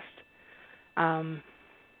pissed. I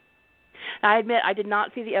admit I did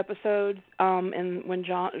not see the episodes when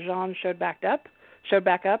Jean showed back up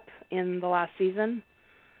in the last season.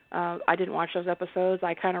 I didn't watch those episodes.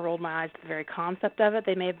 I kind of rolled my eyes at the very concept of it.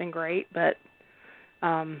 They may have been great, but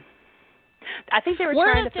I think they were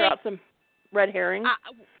trying to throw out some red herrings.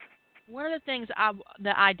 One of the things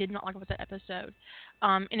that I did not like about the episode,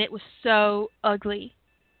 and it was so ugly,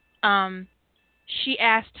 she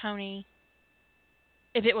asked Tony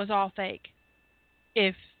if it was all fake,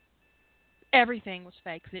 if everything was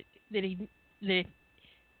fake, did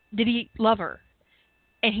he love her?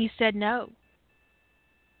 And he said no.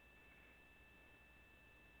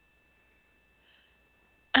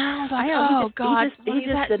 And I was like, God. He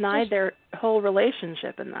just denied their whole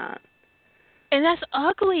relationship in that. And that's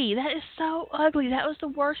ugly. That is so ugly. That was the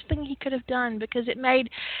worst thing he could have done because it made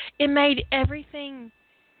everything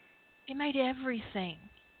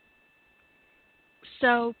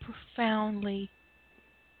so profoundly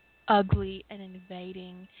ugly and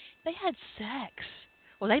invading. They had sex.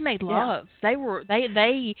 Well, they made love. Yeah.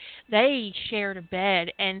 They shared a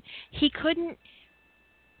bed, and he couldn't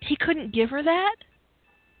give her that.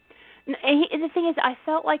 And the thing is, I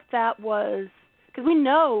felt like that was because we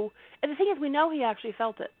know. And the thing is, we know he actually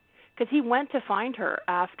felt it because he went to find her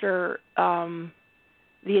after the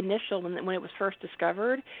initial when it was first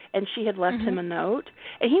discovered, and she had left him a note,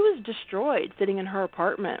 and he was destroyed sitting in her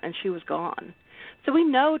apartment, and she was gone. So we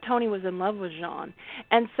know Tony was in love with Jean,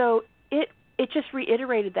 and so it just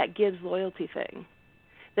reiterated that Gibbs loyalty thing,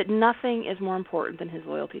 that nothing is more important than his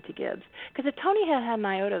loyalty to Gibbs. Because if Tony had an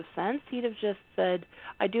iota of sense, he'd have just said,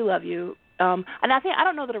 "I do love you." And I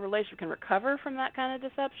don't know that a relationship can recover from that kind of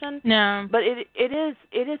deception. No. But it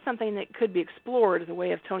is something that could be explored as a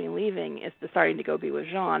way of Tony leaving, is deciding to go be with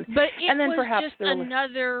Jean. But and then was perhaps just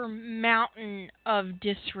another mountain of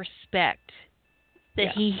disrespect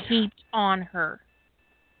that he heaped on her.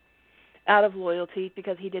 Out of loyalty,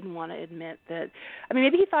 because he didn't want to admit that. I mean,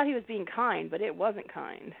 maybe he thought he was being kind, but it wasn't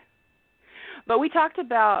kind. But we talked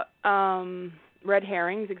about red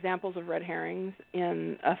herrings, examples of red herrings,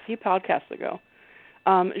 in a few podcasts ago.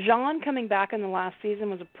 Jean coming back in the last season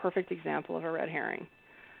was a perfect example of a red herring.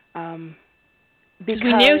 Because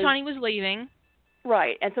we knew Tony was leaving.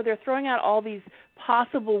 Right, and so they're throwing out all these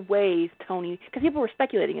possible ways Tony, because people were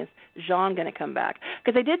speculating, is Jean going to come back?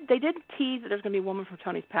 Because they did tease that there's going to be a woman from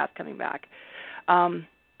Tony's past coming back. And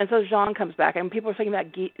so Jean comes back, and people are thinking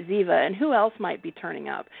about Ziva, and who else might be turning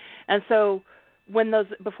up? And so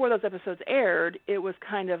before those episodes aired, it was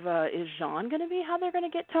kind of, is Jean going to be how they're going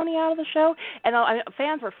to get Tony out of the show? And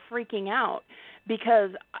fans were freaking out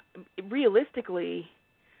because realistically,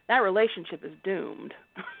 that relationship is doomed.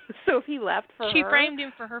 So if he left for her... She framed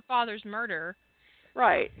him for her father's murder.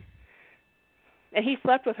 Right. And he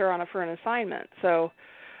slept with her for an assignment. So,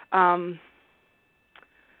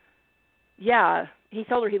 he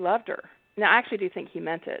told her he loved her. Now, I actually do think he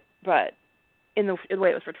meant it, but in the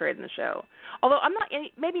way it was portrayed in the show. Although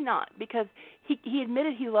maybe not, because he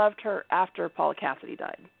admitted he loved her after Paula Cassidy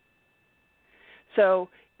died. So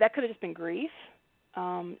that could have just been grief,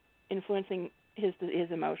 influencing his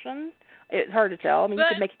emotions. It's hard to tell. I mean, you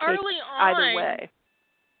could make it take either way.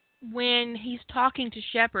 When he's talking to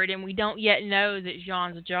Shepard, and we don't yet know that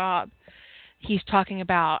Jean's a job, he's talking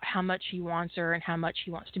about how much he wants her and how much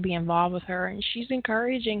he wants to be involved with her, and she's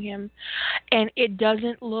encouraging him. And it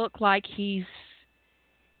doesn't look like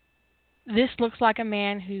this looks like a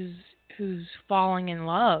man who's falling in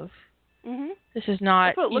love. Mhm. This is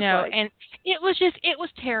not, That's what it looked like. and it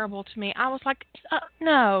was terrible to me. I was like,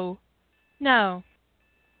 no,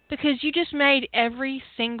 because you just made every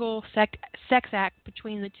single sex act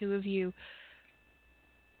between the two of you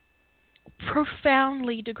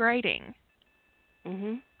profoundly degrading.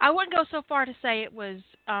 Mhm. I wouldn't go so far to say it was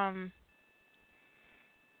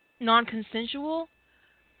non-consensual,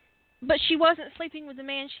 but she wasn't sleeping with the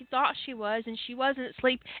man she thought she was, and she wasn't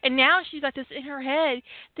sleep. And now she's got this in her head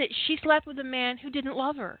that she slept with a man who didn't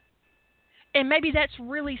love her, and maybe that's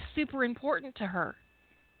really super important to her.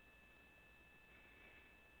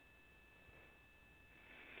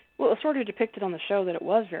 Well, it was sort of depicted on the show that it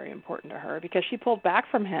was very important to her because she pulled back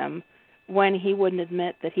from him when he wouldn't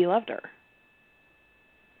admit that he loved her.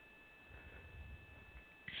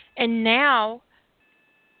 And now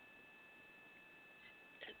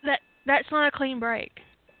that's not a clean break.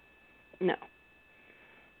 No.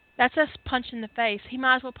 That's a punch in the face. He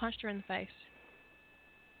might as well punched her in the face.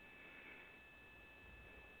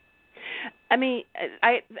 I mean,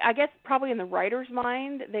 I guess probably in the writer's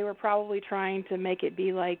mind, they were probably trying to make it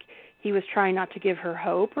be like he was trying not to give her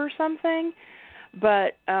hope or something.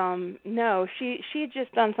 But no, she had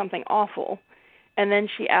just done something awful. And then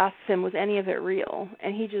she asks him, was any of it real?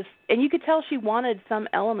 And you could tell she wanted some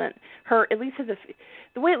element. At least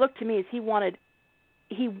the way it looked to me is she wanted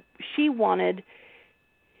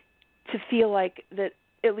to feel like that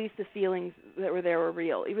at least the feelings that were there were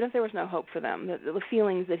real, even if there was no hope for them. The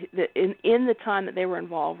feelings that in the time that they were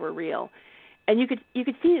involved were real. And you could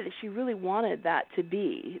see that she really wanted that to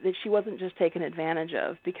be, that she wasn't just taken advantage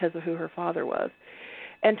of because of who her father was.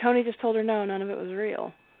 And Tony just told her no, none of it was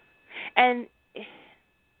real. And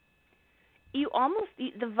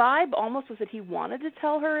the vibe almost was that he wanted to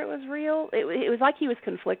tell her it was real. It was like he was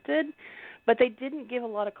conflicted, but they didn't give a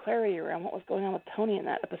lot of clarity around what was going on with Tony in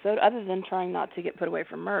that episode, other than trying not to get put away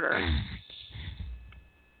for murder.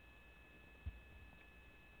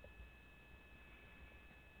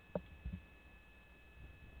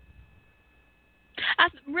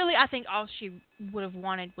 I think all she would have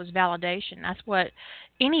wanted was validation. That's what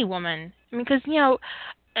any woman. I mean, because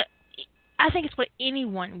I think it's what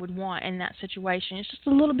anyone would want in that situation. It's just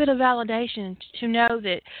a little bit of validation to know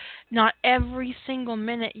that not every single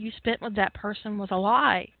minute you spent with that person was a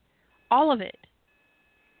lie. All of it.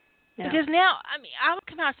 Yeah. Because now, I mean, I would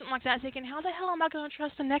come out of something like that thinking, how the hell am I going to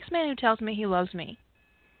trust the next man who tells me he loves me?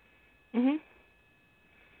 Mhm.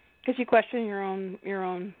 Because you question your own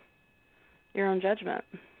judgment.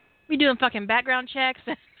 You doing fucking background checks,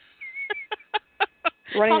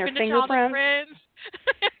 running their fingerprints,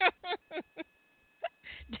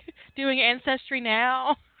 doing Ancestry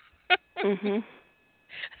now. Mhm.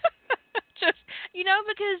 Just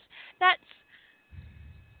because that's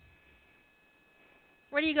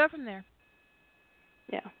where do you go from there?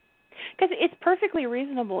 Yeah, because it's perfectly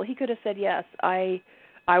reasonable. He could have said, "Yes, I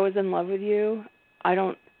was in love with you.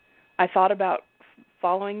 I thought about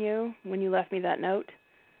following you when you left me that note,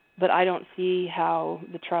 but I don't see how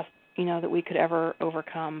the trust, that we could ever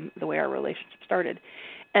overcome the way our relationship started."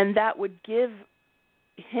 And that would give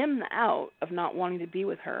him the out of not wanting to be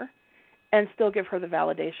with her and still give her the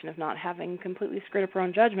validation of not having completely screwed up her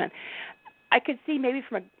own judgment. I could see maybe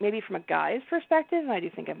from a guy's perspective, and I do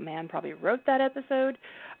think a man probably wrote that episode,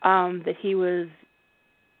 that he was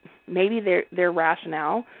maybe their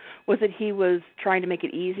rationale was that he was trying to make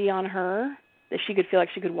it easy on her, that she could feel like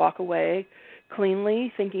she could walk away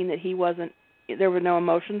cleanly, thinking that there were no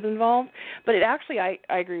emotions involved. But it actually, I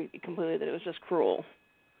agree completely that it was just cruel.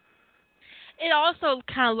 It also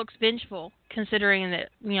kind of looks vengeful, considering that,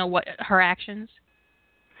 what her actions.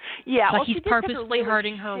 Yeah, like he's purposely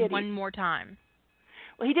hurting her one more time.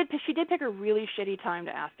 Well, she did pick a really shitty time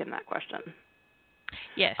to ask him that question.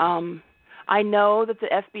 Yes. I know that the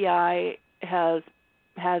FBI has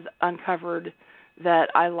uncovered that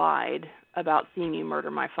I lied about seeing you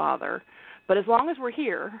murder my father, but as long as we're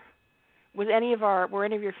here, were any of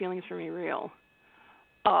your feelings for me real?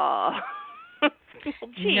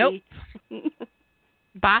 Gee. Nope.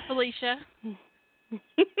 Bye, Felicia.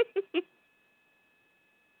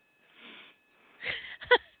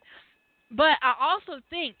 But I also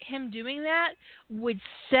think him doing that would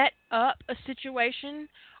set up a situation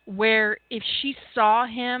where if she saw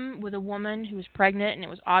him with a woman who was pregnant and it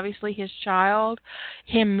was obviously his child,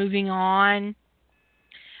 him moving on,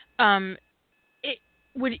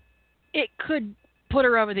 it could put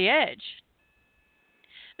her over the edge.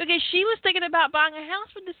 Because she was thinking about buying a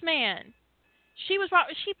house with this man. She was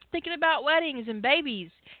thinking about weddings and babies,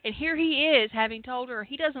 and here he is having told her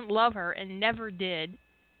he doesn't love her and never did.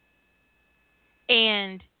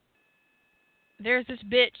 And there's this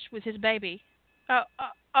bitch with his baby.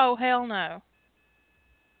 Oh, hell no.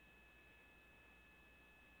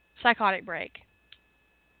 Psychotic break.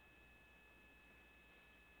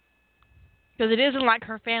 Because it isn't like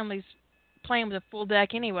her family's playing with a full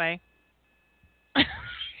deck anyway.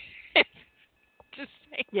 Just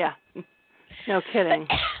saying. Yeah. No kidding.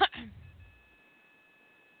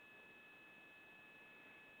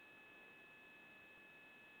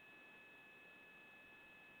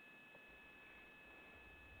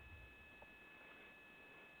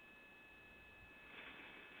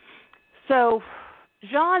 So,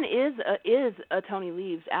 Jean is a Tony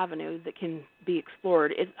Leaves avenue that can be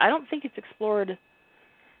explored. I don't think it's explored. I'm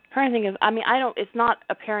trying to think of. I mean, I don't. It's not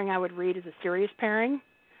a pairing I would read as a serious pairing.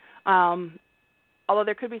 Although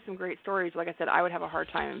there could be some great stories. Like I said, I would have a hard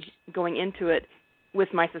time going into it with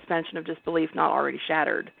my suspension of disbelief not already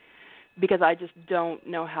shattered, because I just don't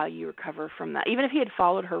know how you recover from that. Even if he had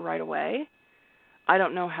followed her right away, I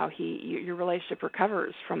don't know how your relationship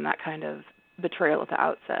recovers from that kind of betrayal at the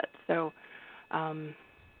outset. So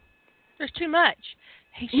there's too much.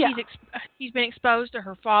 He's been exposed to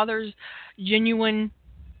her father's genuine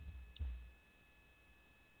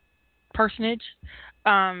personage.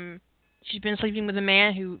 She's been sleeping with a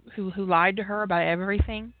man who lied to her about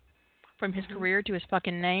everything, from his career to his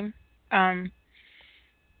fucking name. So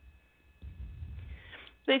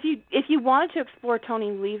if you wanted to explore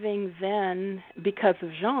Tony leaving then because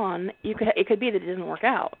of Jean, it could be that it didn't work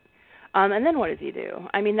out. And then what does he do?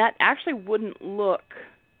 I mean, that actually wouldn't look.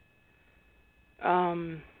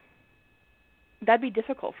 That'd be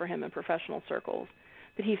difficult for him in professional circles,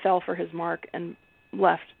 that he fell for his mark and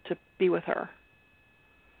left to be with her,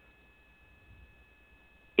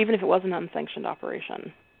 even if it was an unsanctioned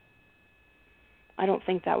operation. I don't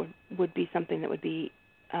think that would be something that would be.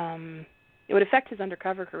 It would affect his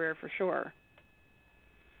undercover career for sure.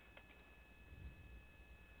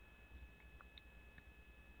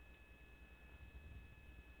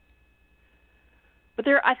 But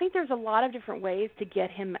I think there's a lot of different ways to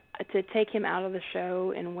take him out of the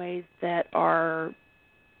show in ways that are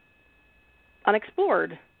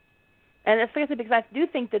unexplored. And it's like I said, because I do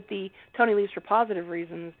think that the Tony Leaves for Positive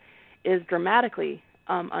Reasons is dramatically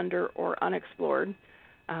under or unexplored.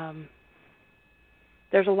 I think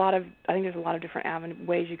there's a lot of different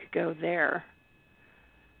ways you could go there.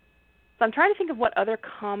 So I'm trying to think of what other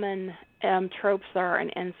common tropes are in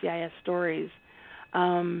NCIS stories.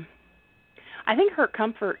 I think hurt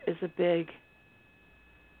comfort is a big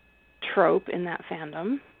trope in that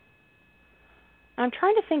fandom. I'm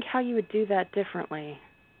trying to think how you would do that differently.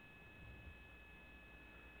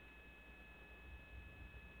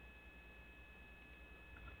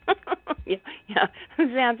 yeah.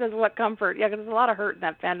 Zan says, what comfort? Yeah, because there's a lot of hurt in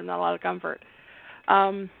that fandom, not a lot of comfort.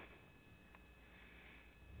 That's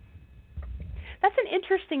an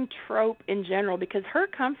interesting trope in general, because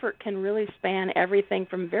hurt comfort can really span everything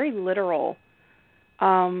from very literal,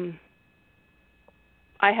 I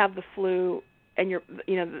have the flu, and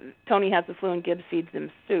Tony has the flu and Gibbs feeds him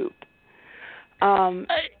soup. I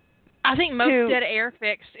think most dead air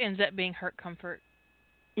fix ends up being hurt comfort,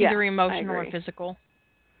 either emotional or physical.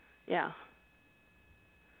 Yeah.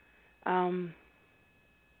 So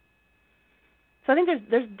I think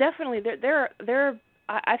there's definitely there.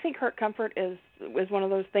 I think hurt comfort is one of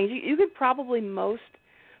those things. You could probably most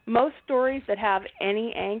stories that have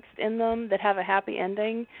any angst in them that have a happy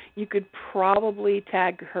ending, you could probably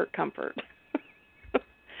tag hurt comfort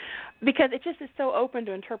because it just is so open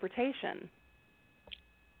to interpretation.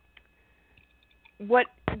 What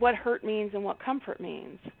hurt means and what comfort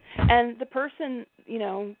means, and the person,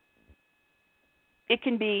 it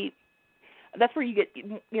can be. That's where you get,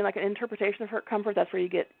 like an interpretation of hurt comfort. That's where you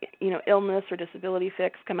get, illness or disability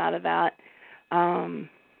fix come out of that. And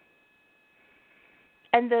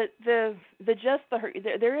the hurt,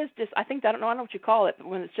 there is just, I think, I don't know what you call it, but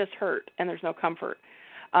when it's just hurt and there's no comfort.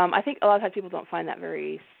 I think a lot of times people don't find that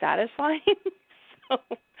very satisfying. So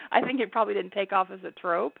I think it probably didn't take off as a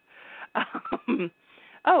trope. So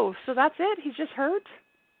that's it? He's just hurt?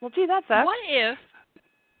 Well, gee, that sucks. What if,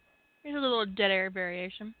 here's a little dead air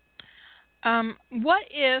variation. What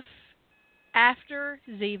if after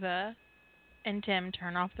Ziva and Tim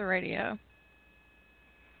turn off the radio,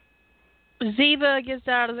 Ziva gets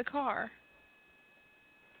out of the car?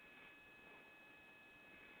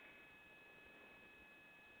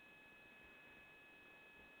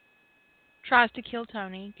 Tries to kill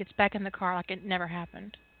Tony, gets back in the car like it never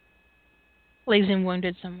happened. Leaves him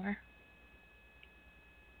wounded somewhere.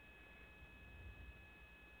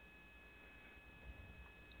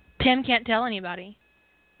 Tim can't tell anybody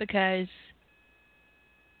because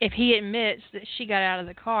if he admits that she got out of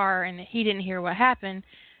the car and that he didn't hear what happened,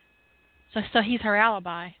 so he's her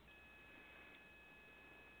alibi.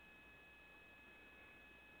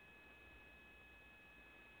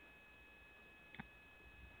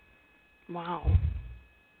 Wow.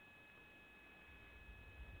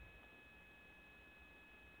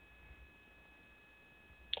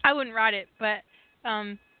 I wouldn't write it, but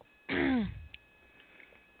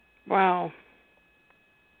Wow.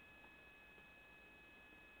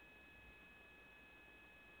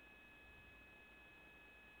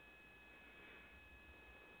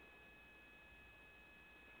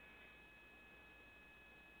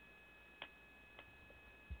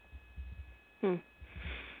 Hmm.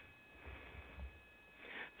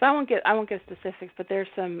 So I won't get specifics, but there's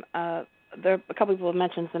some there a couple people have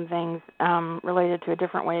mentioned some things related to a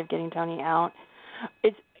different way of getting Tony out.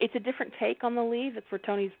 It's a different take on the leave. It's where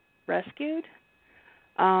Tony's rescued.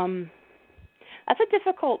 That's a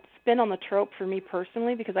difficult spin on the trope for me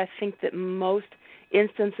personally, because I think that most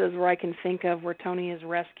instances where I can think of where Tony is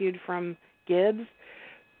rescued from Gibbs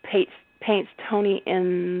paints Tony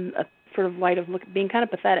in a sort of light of being kind of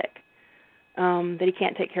pathetic, that he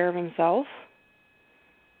can't take care of himself.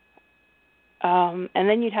 And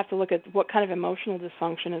then you'd have to look at what kind of emotional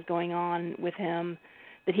dysfunction is going on with him,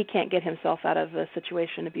 that he can't get himself out of the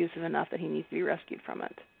situation abusive enough that he needs to be rescued from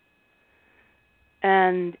it.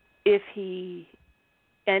 And if he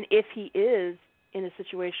is in a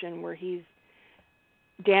situation where he's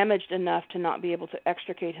damaged enough to not be able to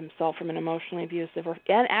extricate himself from an emotionally abusive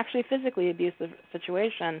and actually physically abusive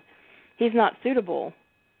situation, he's not suitable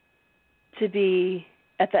to be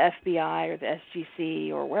at the FBI or the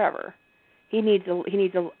SGC or wherever. He needs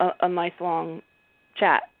a nice long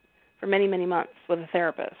chat for many, many months with a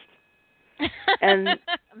therapist. And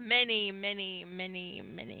many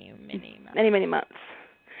months.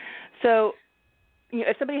 So,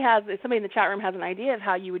 if somebody in the chat room has an idea of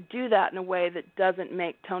how you would do that in a way that doesn't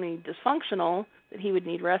make Tony dysfunctional, that he would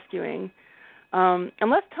need rescuing,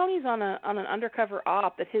 unless Tony's on an undercover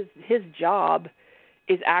op, that his job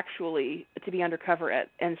is actually to be undercover at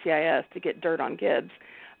NCIS to get dirt on Gibbs,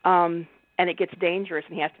 and it gets dangerous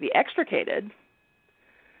and he has to be extricated,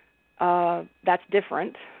 that's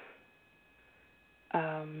different.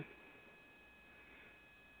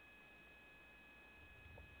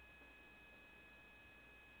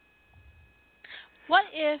 What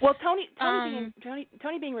if? Well, Tony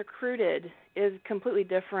being recruited is completely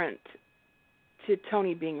different to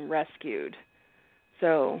Tony being rescued.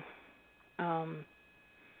 So, I've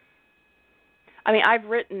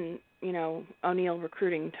written, O'Neill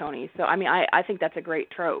recruiting Tony. So, I think that's a great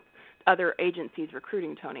trope. Other agencies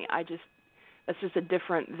recruiting Tony. That's just a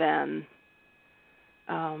different than.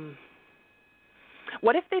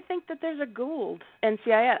 What if they think that there's a Gould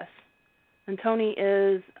NCIS and Tony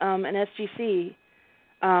is an SGC?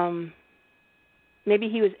 Maybe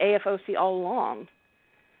he was AFOC all along,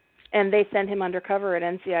 and they send him undercover at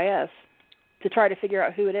NCIS to try to figure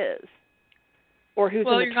out who it is or who's in the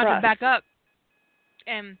trust. Well, you're going to back up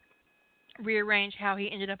and rearrange how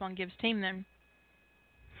he ended up on Gibbs' team then.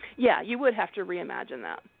 Yeah, you would have to reimagine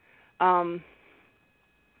that.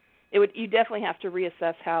 You definitely have to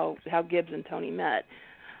reassess how Gibbs and Tony met.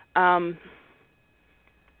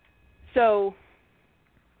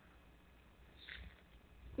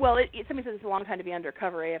 Somebody says it's a long time to be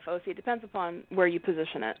undercover AFOC. It depends upon where you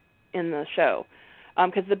position it in the show.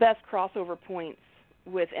 Because the best crossover points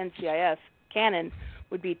with NCIS canon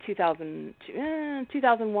would be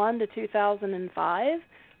 2001 to 2005,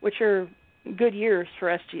 which are good years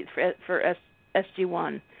for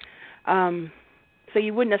SG1. So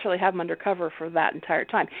you wouldn't necessarily have them undercover for that entire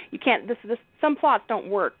time. You can't. Some plots don't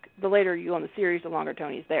work. The later you go in the series, the longer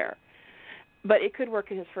Tony's there. But it could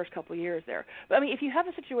work in his first couple of years there. But if you have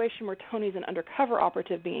a situation where Tony's an undercover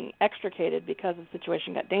operative being extricated because the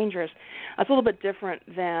situation got dangerous, that's a little bit different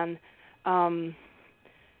than,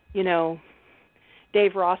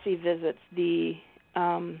 Dave Rossi visits the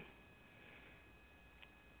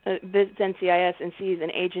visits NCIS and sees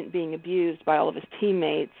an agent being abused by all of his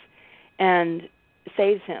teammates and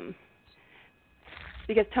saves him.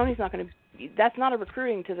 Because Tony's not going to. That's not a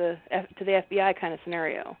recruiting to the FBI kind of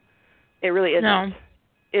scenario. It really isn't. No.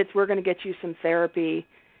 It's we're going to get you some therapy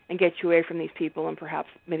and get you away from these people and perhaps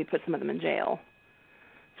maybe put some of them in jail.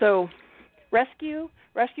 So rescue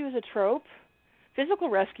is a trope. Physical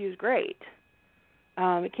rescue is great.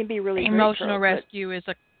 It can be really emotional great trope, rescue is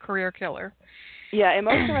a career killer. Yeah,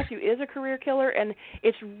 emotional rescue is a career killer, and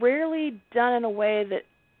it's rarely done in a way that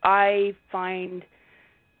I find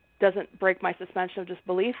doesn't break my suspension of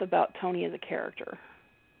disbelief about Tony as a character.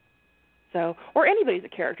 So, or anybody's a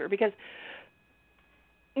character, because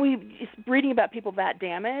reading about people that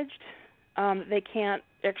damaged, they can't.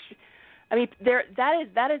 I mean,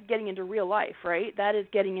 that is getting into real life, right? That is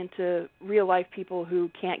getting into real life people who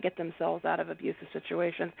can't get themselves out of abusive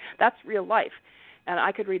situations. That's real life, and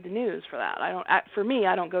I could read the news for that. For me,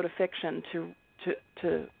 I don't go to fiction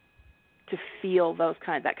to feel that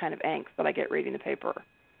kind of angst that I get reading the paper.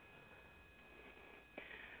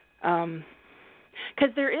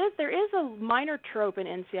 Because there is a minor trope in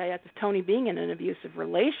NCIS of Tony being in an abusive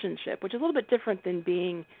relationship, which is a little bit different than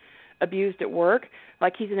being abused at work.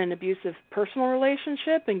 Like he's in an abusive personal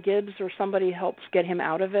relationship, and Gibbs or somebody helps get him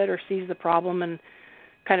out of it or sees the problem and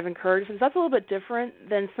kind of encourages him. That's a little bit different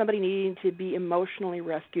than somebody needing to be emotionally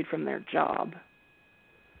rescued from their job.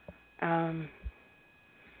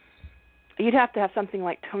 You'd have to have something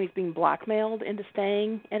like Tony's being blackmailed into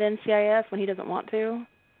staying at NCIS when he doesn't want to.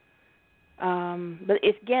 But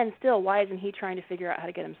again, still, why isn't he trying to figure out how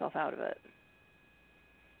to get himself out of it?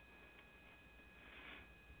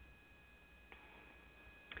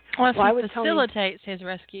 Well, why would facilitates his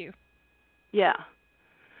rescue. Yeah.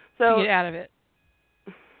 So to get out of it.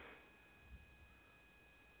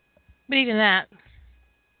 But even that,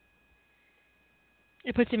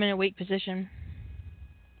 it puts him in a weak position.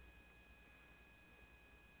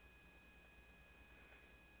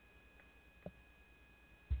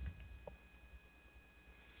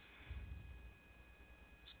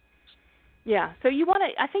 Yeah, so you want to.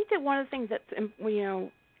 I think that one of the things that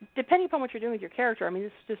depending upon what you're doing with your character. I mean,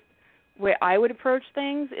 this is just the way I would approach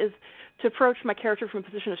things. Is to approach my character from a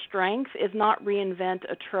position of strength. Is not reinvent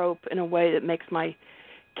a trope in a way that makes my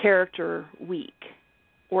character weak,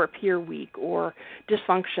 or appear weak, or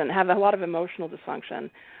dysfunction. Have a lot of emotional dysfunction.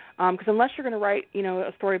 Because unless you're going to write,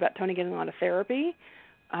 a story about Tony getting a lot of therapy.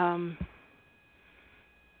 But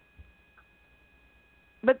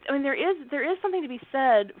I mean, there is something to be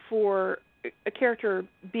said for a character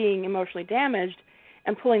being emotionally damaged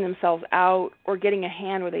and pulling themselves out or getting a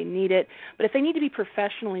hand where they need it. But if they need to be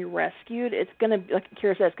professionally rescued, it's going to, like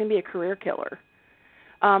Kira said, it's going to be a career killer.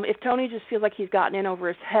 If Tony just feels like he's gotten in over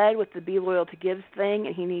his head with the be loyal to Gibbs thing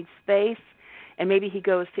and he needs space, and maybe he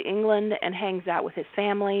goes to England and hangs out with his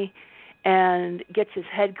family and gets his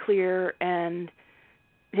head clear, and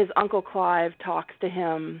his Uncle Clive talks to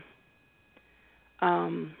him,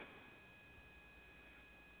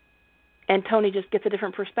 and Tony just gets a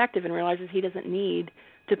different perspective and realizes he doesn't need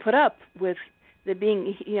to put up with the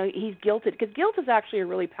being, he's guilted. Because guilt is actually a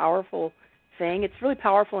really powerful thing. It's really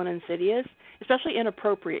powerful and insidious, especially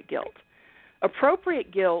inappropriate guilt.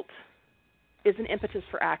 Appropriate guilt is an impetus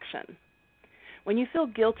for action. When you feel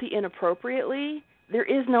guilty inappropriately, there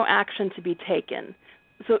is no action to be taken.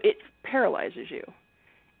 So it paralyzes you.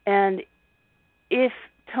 And if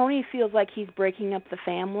Tony feels like he's breaking up the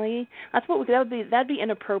family, that'd be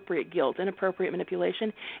inappropriate guilt, inappropriate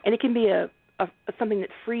manipulation, and it can be a something that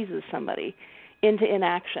freezes somebody into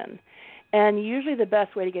inaction. And usually the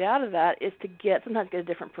best way to get out of that is to sometimes get a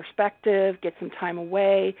different perspective, get some time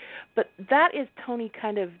away, but that is Tony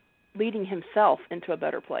kind of leading himself into a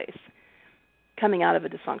better place, coming out of a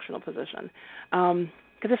dysfunctional position.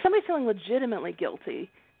 Because if somebody's feeling legitimately guilty,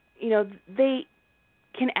 they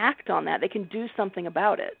can act on that. They can do something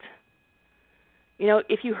about it.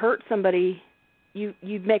 If you hurt somebody, you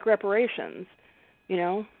make reparations.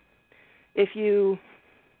 If you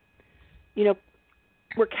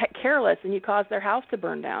were careless and you caused their house to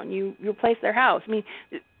burn down, you replace their house. I mean,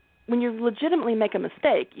 when you legitimately make a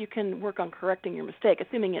mistake, you can work on correcting your mistake,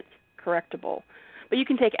 assuming it's correctable. But you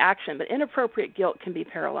can take action. But inappropriate guilt can be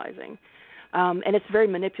paralyzing. And it's very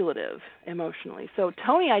manipulative emotionally. So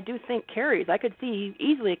Tony, I do think, carries. I could see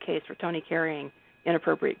easily a case for Tony carrying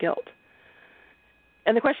inappropriate guilt.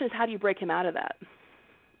 And the question is, how do you break him out of that?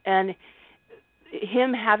 And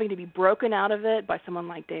him having to be broken out of it by someone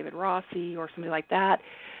like David Rossi or somebody like that,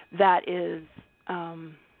 that is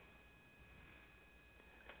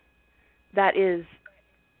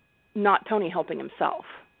not Tony helping himself.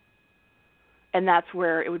 And that's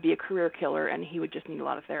where it would be a career killer, and he would just need a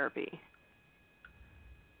lot of therapy.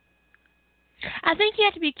 I think you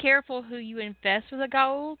have to be careful who you infest with a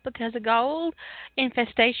gold, because a gold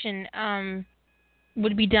infestation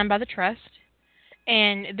would be done by the trust,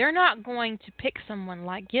 and they're not going to pick someone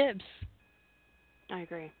like Gibbs. I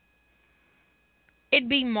agree. It'd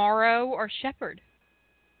be Morrow or Shepard.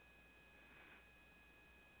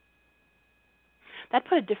 That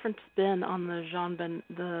put a different spin on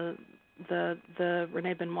the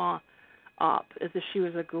Renee Benoit op, as if she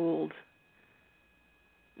was a Gould.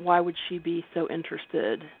 Why would she be so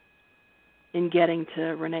interested in getting to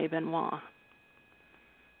Renee Benoit?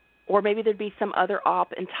 Or maybe there'd be some other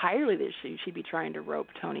op entirely that she'd be trying to rope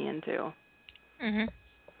Tony into. Mm-hmm.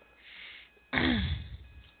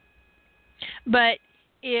 But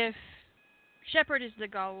if Shepard is the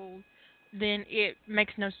goal, then it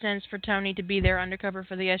makes no sense for Tony to be there undercover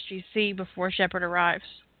for the SGC before Shepard arrives.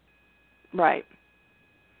 Right.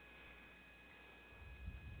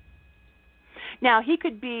 Now, he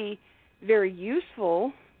could be very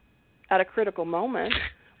useful at a critical moment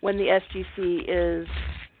when the SGC is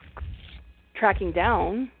tracking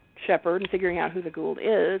down Shepard and figuring out who the Goa'uld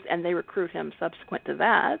is, and they recruit him subsequent to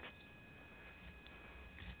that.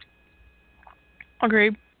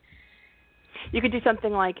 Agreed. You could do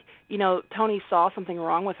something like, Tony saw something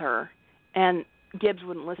wrong with her, and Gibbs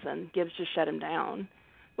wouldn't listen. Gibbs just shut him down,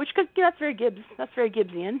 which that's very Gibbs. That's very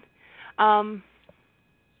Gibbsian.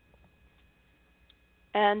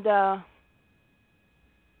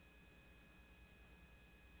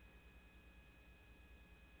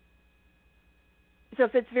 So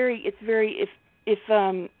if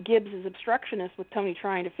Gibbs is obstructionist with Tony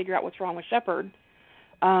trying to figure out what's wrong with Shepard,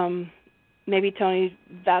 maybe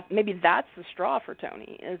that's the straw for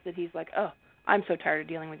Tony, is that he's like, oh, I'm so tired of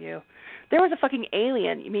dealing with you. There was a fucking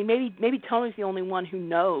alien. I mean, maybe Tony's the only one who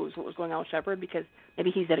knows what was going on with Shepard, because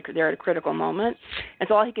maybe he's there at a critical moment, and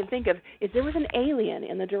so all he can think of is there was an alien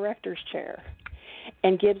in the director's chair,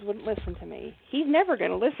 and Gibbs wouldn't listen to me. He's never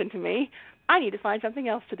going to listen to me. I need to find something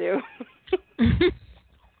else to do.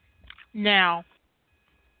 Now.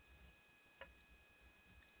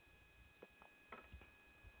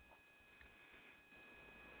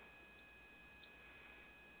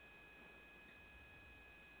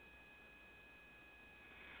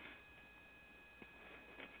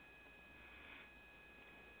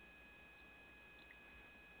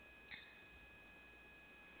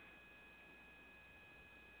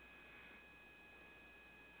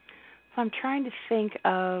 So I'm trying to think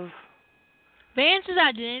of... Vance's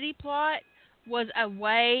identity plot was a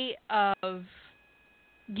way of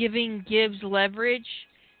giving Gibbs leverage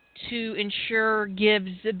to ensure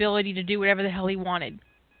Gibbs' ability to do whatever the hell he wanted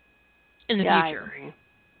in the future. I agree.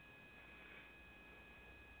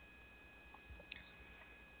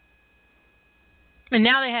 And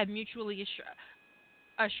now they have mutually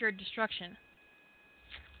assured destruction.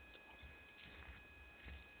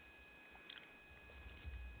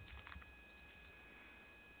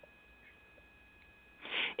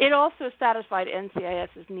 It also satisfied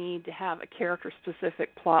NCIS's need to have a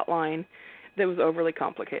character-specific plot line that was overly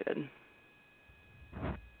complicated.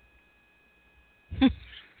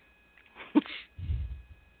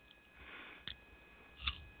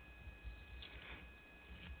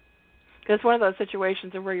 It's one of those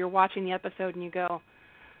situations where you're watching the episode and you go,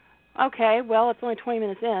 okay, well, it's only 20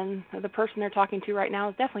 minutes in. The person they're talking to right now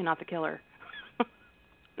is definitely not the killer.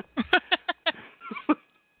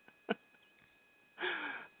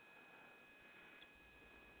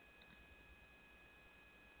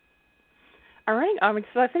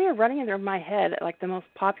 So I think I'm running into my head like the most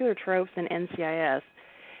popular tropes in NCIS,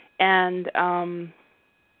 and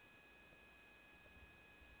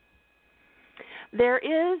there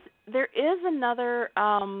is another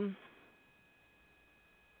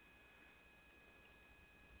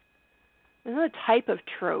type of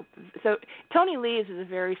trope. So Tony Leaves is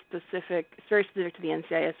very specific to the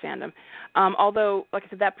NCIS fandom. Although, like I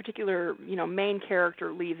said, that particular main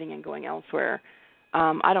character leaving and going elsewhere.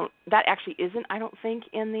 That actually isn't, I don't think,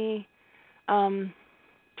 in the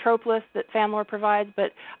trope list that FanLore provides,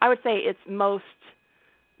 but I would say it's most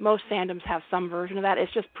fandoms have some version of that.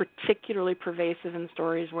 It's just particularly pervasive in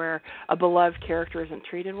stories where a beloved character isn't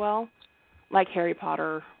treated well, like Harry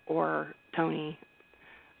Potter or Tony,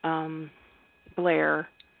 Blair,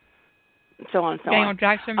 so on and so Daniel on.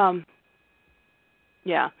 Jackson.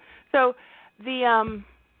 Yeah. So the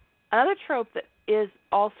another trope that is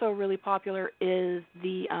also really popular is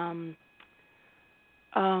the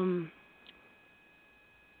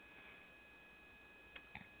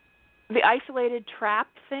isolated trap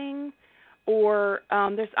thing, or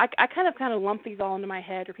there's I kind of lump these all into my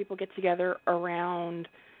head, or people get together around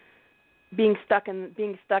being stuck in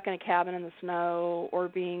a cabin in the snow, or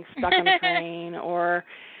being stuck on a train, or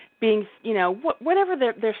being whatever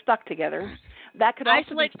they're stuck together. That could also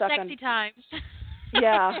Isolate be stuck sexy times.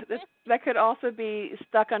 Yeah, that could also be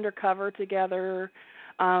stuck undercover together,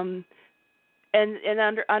 and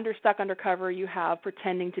under stuck undercover you have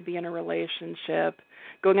pretending to be in a relationship,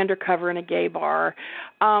 going undercover in a gay bar.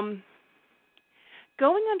 Going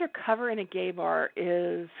undercover in a gay bar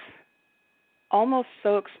is almost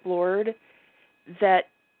so explored that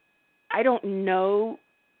I don't know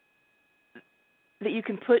that you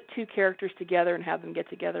can put two characters together and have them get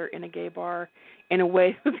together in a gay bar in a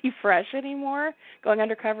way that would be fresh anymore, going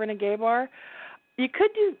undercover in a gay bar. You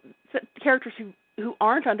could do characters who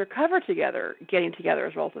aren't undercover together getting together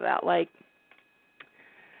as a result of that. Like,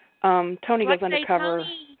 Tony like goes undercover.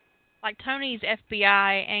 Tony's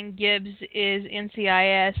FBI and Gibbs is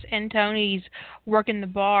NCIS, and Tony's working the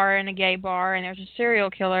bar in a gay bar, and there's a serial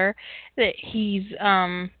killer that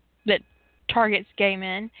that targets gay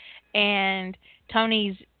men, and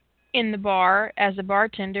Tony's in the bar as a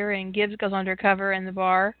bartender, and Gibbs goes undercover in the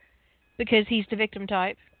bar because he's the victim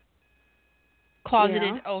type,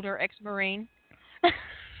 closeted older ex-Marine.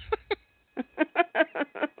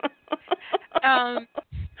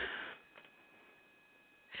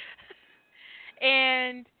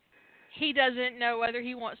 And he doesn't know whether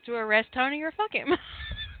he wants to arrest Tony or fuck him.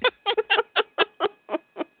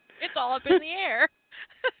 It's all up in the air.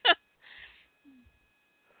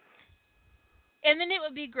 And then it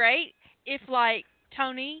would be great if, like,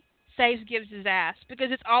 Tony saves Gibbs' ass,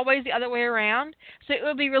 because it's always the other way around. So it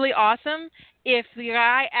would be really awesome if the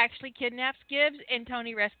guy actually kidnaps Gibbs and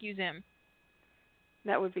Tony rescues him.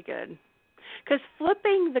 That would be good. Because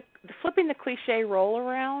flipping the cliche role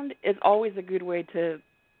around is always a good way to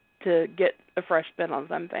get a fresh spin on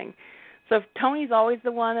something. So if Tony's always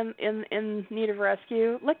the one in need of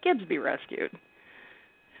rescue, let Gibbs be rescued.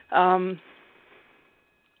 But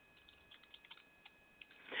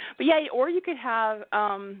yeah, or you could have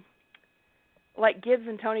like Gibbs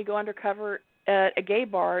and Tony go undercover at a gay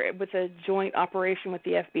bar with a joint operation with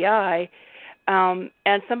the FBI.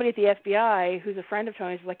 And somebody at the FBI who's a friend of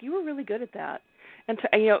Tony's is like, you were really good at that. And,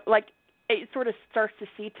 like, it sort of starts to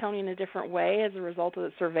see Tony in a different way as a result of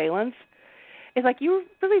the surveillance. It's like, you were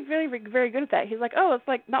really, really, very good at that. He's like, oh, it's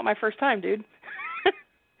like not my first time, dude.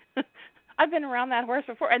 I've been around that horse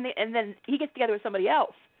before. And then he gets together with somebody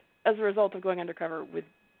else as a result of going undercover with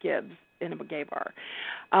Gibbs in a gay bar,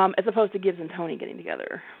 as opposed to Gibbs and Tony getting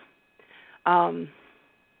together.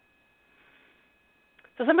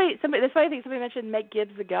 So somebody mentioned make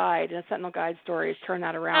Gibbs the guide in a Sentinel Guide stories, turn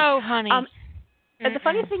that around. Oh, honey. And the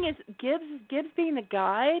funny thing is, Gibbs being the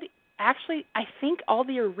guide, actually, I think all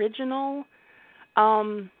the original,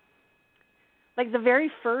 like the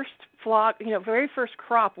very first flock, very first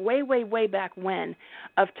crop, way, way, way back when,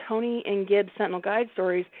 of Tony and Gibbs Sentinel Guide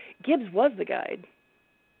stories, Gibbs was the guide.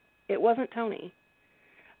 It wasn't Tony.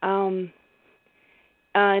 And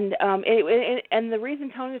the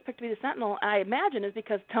reason Tony was picked to be the Sentinel, I imagine, is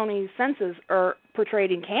because Tony's senses are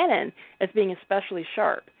portrayed in canon as being especially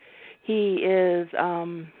sharp. He is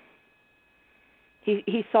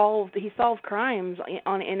he solved crimes in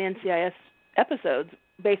NCIS episodes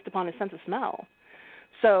based upon his sense of smell.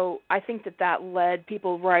 So I think that led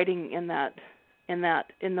people writing in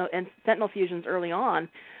Sentinel fusions early on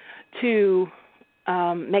to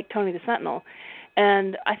make Tony the Sentinel.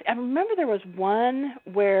 And I remember there was one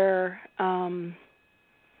where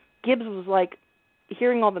Gibbs was like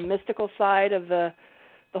hearing all the mystical side of the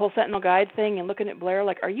whole Sentinel Guide thing and looking at Blair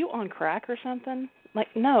like, are you on crack or something? Like,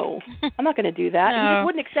 no, I'm not going to do that. No. He just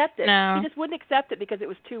wouldn't accept it. No. He just wouldn't accept it because it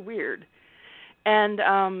was too weird. And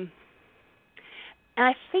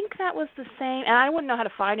I think that was the same. And I wouldn't know how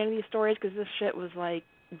to find any of these stories because this shit was like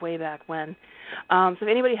way back when. So if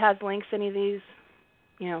anybody has links to any of these,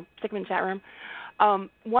 stick them in the chat room.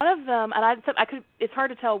 One of them, and I could. It's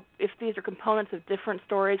hard to tell if these are components of different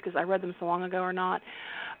stories because I read them so long ago or not.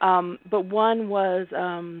 But one was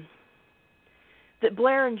that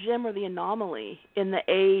Blair and Jim were the anomaly in the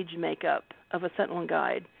age makeup of a Sentinel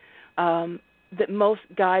Guide. That most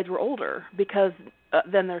guides were older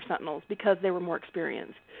than their Sentinels because they were more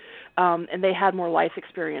experienced, and they had more life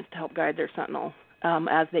experience to help guide their Sentinel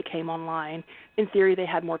as they came online. In theory, they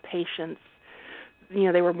had more patience.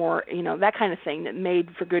 They were more, that kind of thing that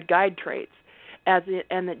made for good guide traits,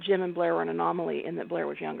 and that Jim and Blair were an anomaly in that Blair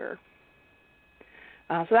was younger.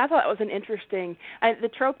 So I thought that was an interesting, the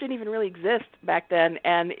trope didn't even really exist back then,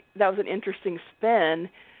 and that was an interesting spin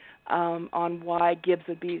on why Gibbs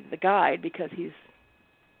would be the guide because he's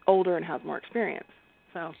older and has more experience.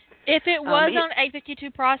 So if it was on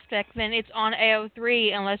A52 Prospect, then it's on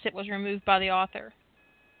AO3 unless it was removed by the author.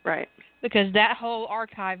 Right. Because that whole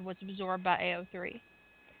archive was absorbed by AO3.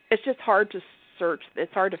 It's just hard to search.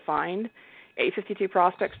 It's hard to find A52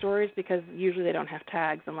 Prospect stories because usually they don't have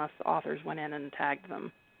tags unless the authors went in and tagged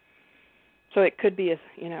them. So it could be,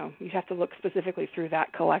 you have to look specifically through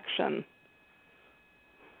that collection.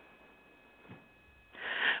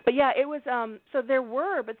 But yeah, it was. So there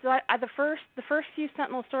were, but the first few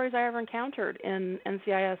Sentinel stories I ever encountered in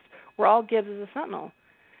NCIS were all Gibbs as a Sentinel.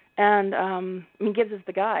 And Gibbs is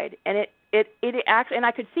the guide, and it actually, and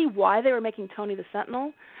I could see why they were making Tony the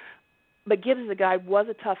Sentinel, but Gibbs as the guide was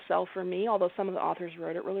a tough sell for me. Although some of the authors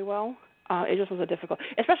wrote it really well, it just was a difficult,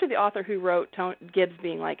 especially the author who wrote Gibbs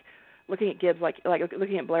being like looking at Gibbs like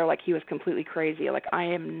looking at Blair like he was completely crazy. Like I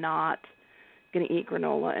am not going to eat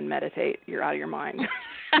granola and meditate, you're out of your mind.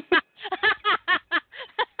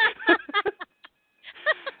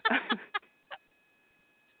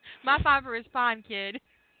 My fiber is fine, kid.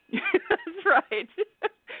 That's right.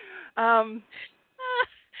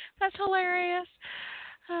 That's hilarious.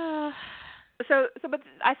 But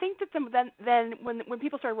I think that then when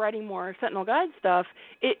people started writing more Sentinel Guide stuff,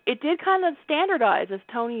 it did kind of standardize as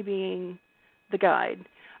Tony being the guide,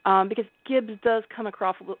 because Gibbs does come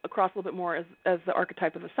across a little bit more as the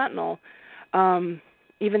archetype of a Sentinel,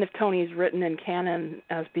 even if Tony's written in canon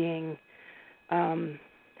as being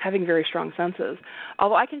having very strong senses.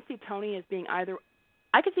 Although I can see Tony as being either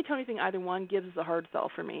one. Gibbs is a hard sell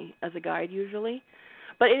for me as a guide usually.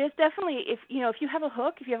 But it is definitely, if you have a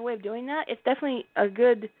hook, if you have a way of doing that, it's definitely a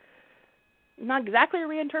good, not exactly a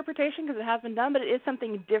reinterpretation because it has been done, but it is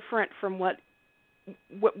something different from what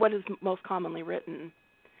is most commonly written.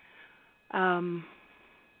 But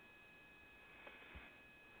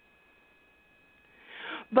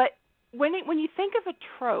when you think of a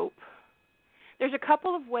trope, there's a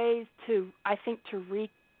couple of ways to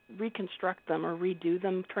reconstruct them or redo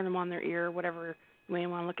them, turn them on their ear, whatever you may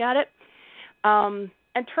want to look at it.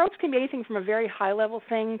 And tropes can be anything from a very high-level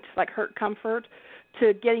thing to like hurt comfort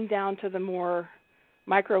to getting down to the more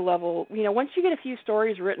micro-level. Once you get a few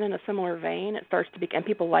stories written in a similar vein, it starts to and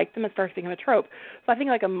people like them, it starts to become a trope. So I think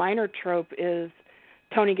like a minor trope is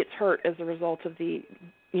Tony gets hurt as a result of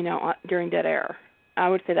during Dead Air. I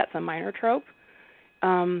would say that's a minor trope.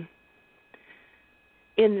 In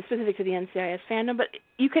the specific to the NCIS fandom, but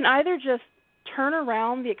you can either just turn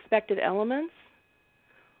around the expected elements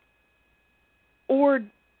or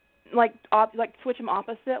like switch them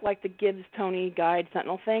opposite, like the Gibbs, Tony, Guide,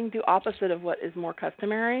 Sentinel thing, do opposite of what is more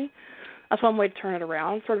customary. That's one way to turn it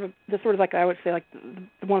around, sort of like I would say like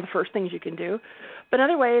one of the first things you can do. But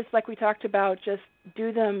other ways, like we talked about, just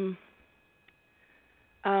do them,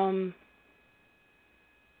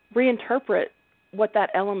 reinterpret what that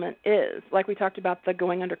element is. Like we talked about the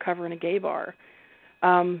going undercover in a gay bar.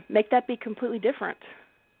 Make that be completely different.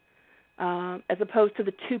 As opposed to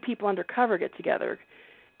the two people undercover get together,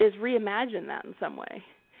 is reimagine that in some way.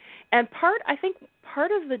 And I think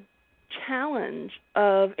part of the challenge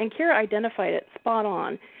of, and Kira identified it spot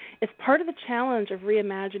on, is part of the challenge of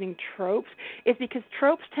reimagining tropes is because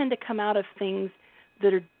tropes tend to come out of things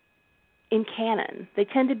that are in canon. They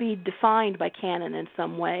tend to be defined by canon in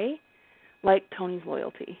some way, like Tony's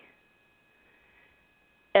loyalty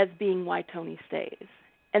as being why Tony stays.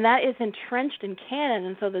 And that is entrenched in canon,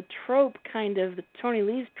 and so the trope the Tony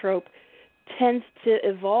Lee's trope tends to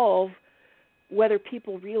evolve whether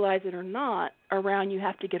people realize it or not you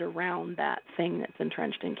have to get around that thing that's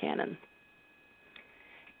entrenched in canon.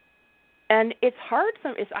 And it's hard,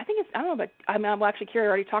 actually Kira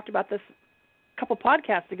already talked about this a couple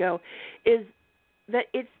podcasts ago, is that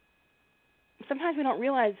sometimes we don't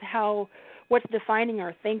realize what's defining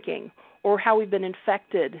our thinking or how we've been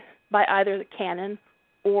infected by either the canon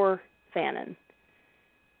or fanon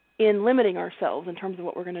in limiting ourselves in terms of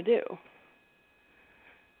what we're going to do.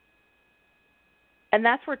 And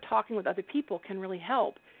that's where talking with other people can really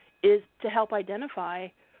help, is to help identify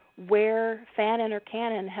where fanon or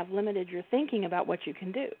canon have limited your thinking about what you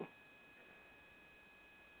can do.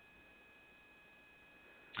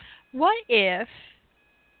 What if,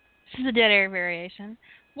 this is a Dead Air variation,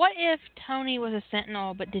 what if Tony was a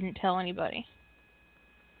Sentinel but didn't tell anybody?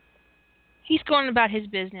 He's going about his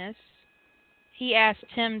business. He asks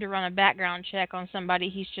Tim to run a background check on somebody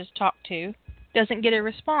he's just talked to. Doesn't get a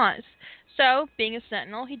response. So, being a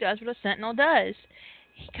Sentinel, he does what a Sentinel does.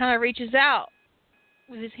 He kind of reaches out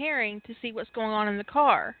with his hearing to see what's going on in the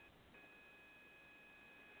car.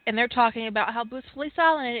 And they're talking about how blissfully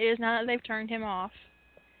silent it is now that they've turned him off.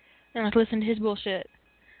 And let's listen to his bullshit.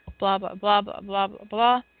 Blah, blah, blah, blah, blah, blah,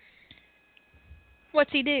 blah.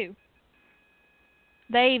 What's he do?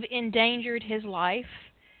 They've endangered his life.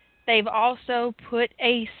 They've also put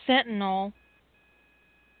a Sentinel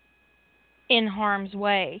in harm's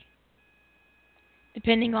way.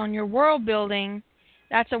 Depending on your world building,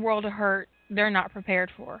 that's a world of hurt they're not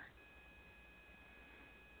prepared for.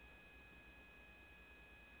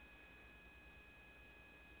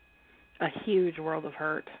 A huge world of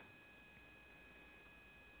hurt.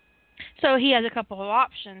 So he has a couple of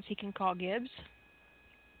options. He can call Gibbs.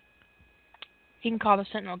 He can call the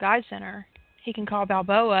Sentinel Guide Center. He can call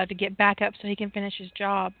Balboa to get back up so he can finish his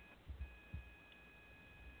job.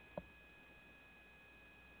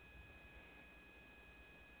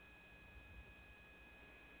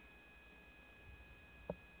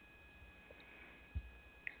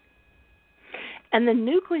 And the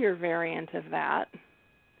nuclear variant of that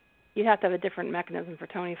you'd have to have a different mechanism for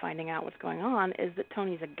Tony finding out what's going on, is that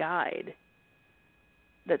Tony's a guide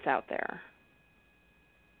that's out there,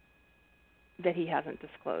 that he hasn't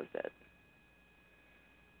disclosed it.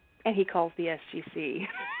 And he calls the SGC.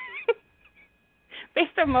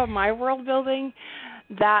 Based on my world building,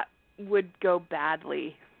 that would go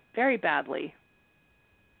badly, very badly.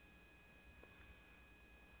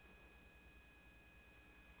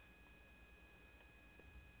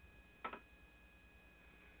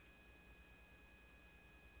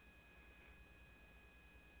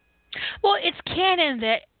 Well, it's canon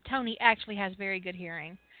that Tony actually has very good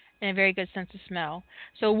hearing and a very good sense of smell.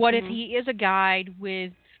 So what if he is a guide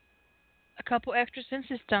with a couple extra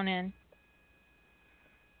senses thrown in?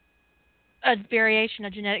 A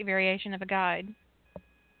genetic variation of a guide.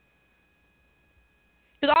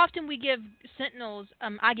 Because often we give sentinels,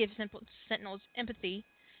 I give sentinels empathy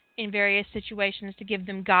in various situations to give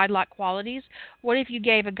them guide-like qualities. What if you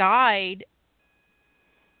gave a guide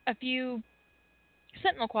a few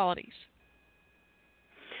sentinel qualities?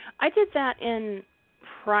 I did that in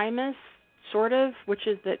Primus, sort of, which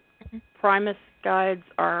is that Primus guides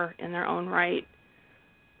are, in their own right,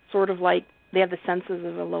 sort of like they have the senses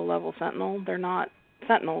of a low-level sentinel. They're not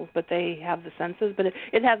sentinels, but they have the senses. But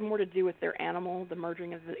it has more to do with their animal, the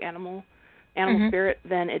merging of the animal spirit,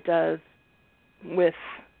 than it does with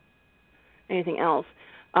anything else.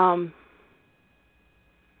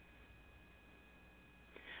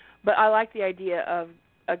 But I like the idea of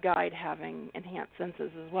a guide having enhanced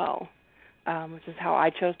senses as well, which is how I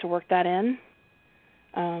chose to work that in.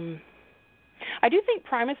 I do think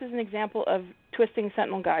Primus is an example of twisting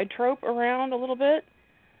Sentinel guide trope around a little bit,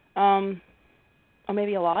 or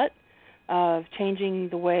maybe a lot, of changing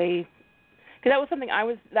the way, because that was something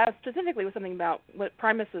that specifically was something about what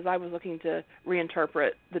Primus is. I was looking to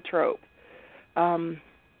reinterpret the trope.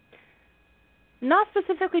 Not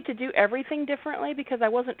specifically to do everything differently, because I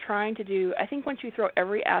wasn't trying to do, I think once you throw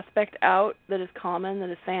every aspect out that is common, that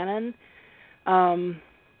is fanon,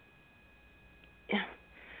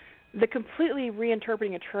 the completely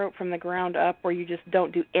reinterpreting a trope from the ground up where you just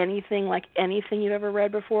don't do anything like anything you've ever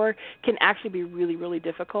read before can actually be really, really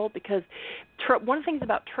difficult, because one of the things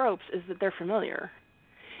about tropes is that they're familiar.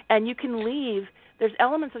 And you can leave, there's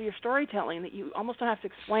elements of your storytelling that you almost don't have to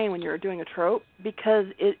explain when you're doing a trope, because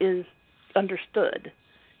it is understood.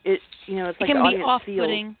 It's like it can the be audience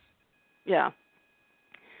off-putting. feels. Yeah.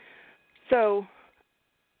 So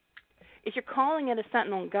if you're calling it a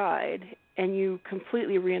Sentinel guide and you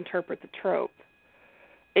completely reinterpret the trope,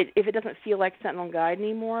 if it doesn't feel like Sentinel guide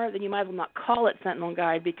anymore, then you might as well not call it Sentinel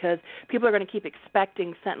guide, because people are going to keep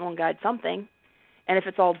expecting Sentinel guide something. And if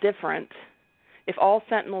it's all different, if all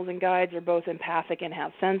Sentinels and guides are both empathic and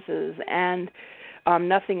have senses, and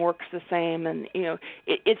nothing works the same, and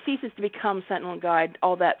it ceases to become Sentinel guide.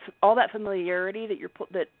 All that familiarity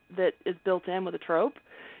that is built in with a trope,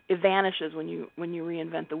 it vanishes when you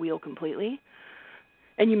reinvent the wheel completely,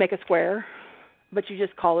 and you make a square, but you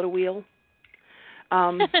just call it a wheel.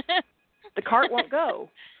 The cart won't go.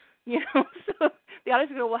 So the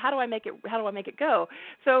audience will go, well, how do I make it go?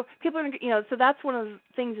 So people are, so that's one of the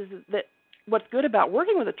things is that what's good about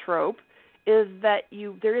working with a trope is that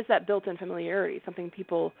there is that built-in familiarity, something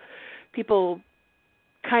people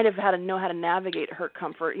kind of know how to navigate hurt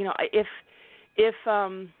comfort. If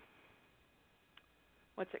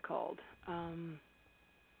what's it called?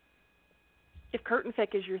 If curtain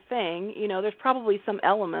fic is your thing, there's probably some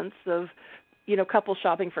elements of, couple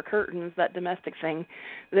shopping for curtains, that domestic thing,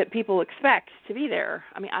 that people expect to be there.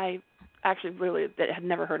 I mean, I actually really had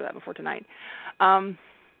never heard of that before tonight. So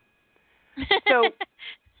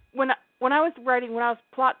when I was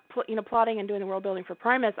plotting and doing the world building for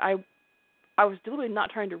Primus, I was deliberately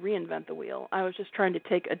not trying to reinvent the wheel. I was just trying to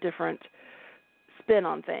take a different spin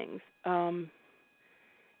on things,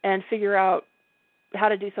 and figure out how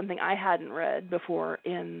to do something I hadn't read before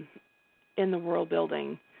in the world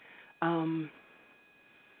building. And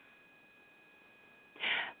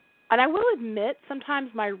I will admit, sometimes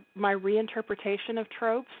my reinterpretation of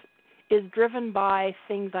tropes is driven by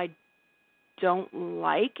things I don't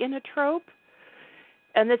like in a trope,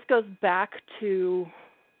 and this goes back to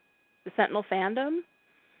the Sentinel fandom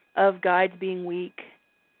of guides being weak,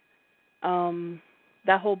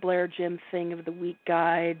 that whole Blair Jim thing of the weak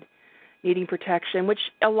guide needing protection, which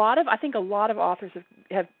I think a lot of authors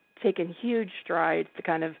have taken huge strides to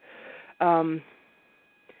kind of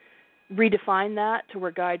redefine that to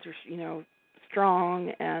where guides are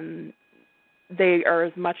strong, and they are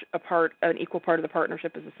as much an equal part of the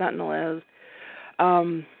partnership as the Sentinel is.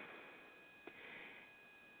 And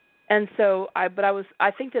so I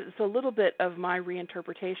think that it's a little bit of my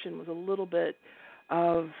reinterpretation was a little bit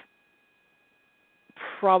of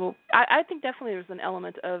probably, I think definitely there's an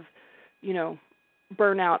element of,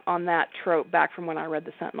 burnout on that trope back from when I read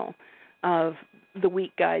The Sentinel, of the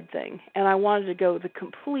weak guide thing. And I wanted to go the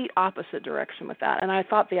complete opposite direction with that. And I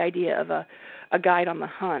thought the idea of a guide on the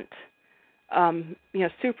hunt,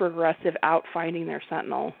 super aggressive, out finding their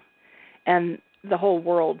sentinel, and the whole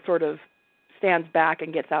world sort of stands back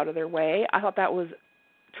and gets out of their way. I thought that was,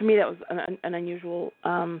 for me, that was an unusual,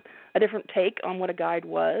 a different take on what a guide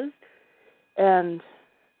was. And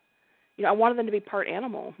I wanted them to be part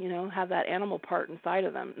animal, have that animal part inside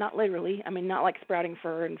of them. Not literally. I mean, not like sprouting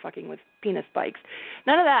fur and fucking with penis spikes.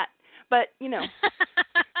 None of that. But, Penis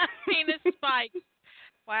spikes.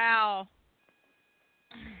 Wow.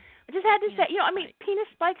 I just had to say, penis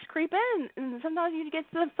spikes creep in, and sometimes you get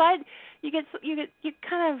to the side, you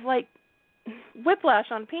kind of like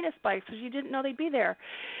whiplash on penis spikes because you didn't know they'd be there.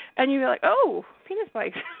 And you're like, oh, penis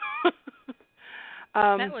spikes.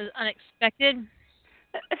 That was unexpected.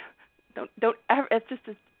 Don't ever. It's just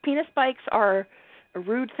penis spikes are a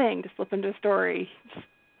rude thing to slip into a story. Just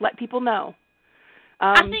let people know.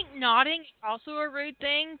 I think nodding is also a rude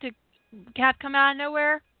thing to have come out of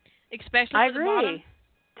nowhere, especially I for agree. the bottom.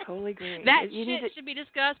 Totally agree. That should be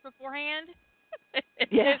discussed beforehand.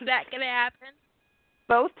 Yes. If that can happen.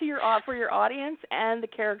 Both for your audience and the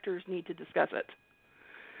characters need to discuss it.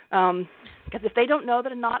 Because if they don't know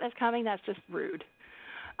that a knot is coming, that's just rude.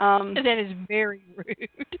 That is very rude.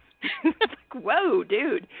 Like, whoa,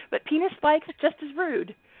 dude. But penis spikes just as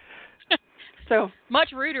rude. So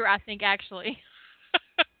much ruder, I think, actually.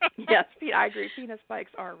 Yes, I agree. Penis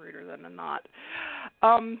spikes are ruder than a knot.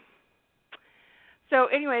 So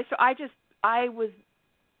anyway, I was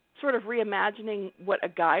sort of reimagining what a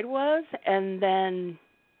guide was, and then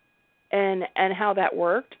and how that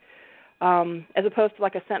worked, as opposed to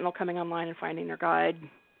like a sentinel coming online and finding their guide.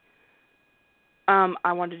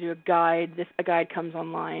 I wanted to do a guide. A guide comes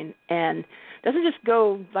online and doesn't just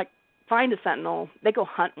go like find a sentinel. They go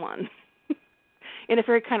hunt one in a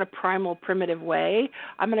very kind of primal, primitive way.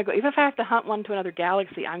 I'm going to go, even if I have to hunt one to another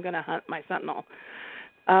galaxy, I'm going to hunt my sentinel.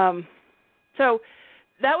 So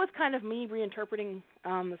that was kind of me reinterpreting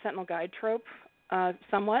the Sentinel guide trope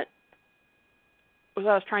somewhat. Was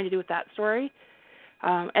what I was trying to do with that story,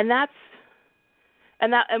 and the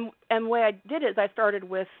way I did it is I started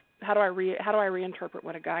with how do I reinterpret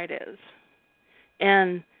what a guide is,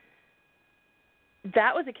 and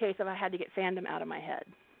that was a case of I had to get fandom out of my head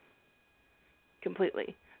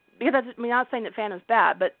completely, because I'm not saying that fandom's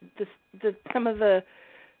bad, but some of the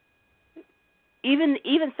even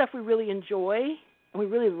stuff we really enjoy and we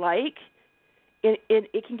really like,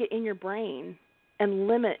 it can get in your brain and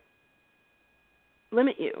limit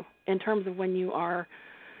you in terms of when you are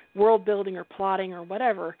world building or plotting or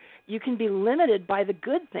whatever. You can be limited by the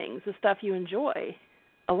good things, the stuff you enjoy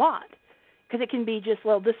a lot, because it can be just,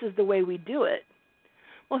 well, this is the way we do it.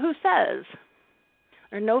 Well, who says?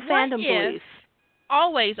 There are no fandom police.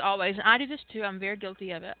 Always, and I do this too, I'm very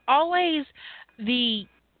guilty of it, always the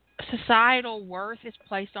societal worth is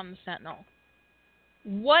placed on the Sentinel.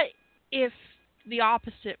 What if the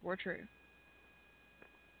opposite were true?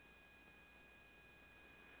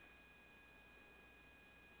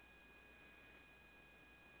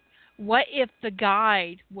 What if the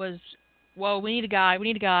guide was, well, we need a guide.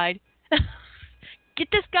 Get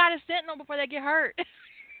this guy to Sentinel before they get hurt.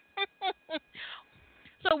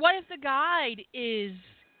 So what if the guide is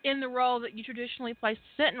in the role that you traditionally place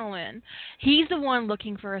the Sentinel in? He's the one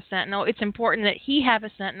looking for a Sentinel. It's important that he have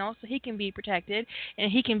a Sentinel so he can be protected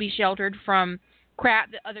and he can be sheltered from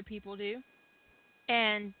crap that other people do.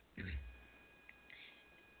 And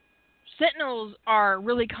Sentinels are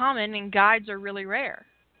really common and guides are really rare.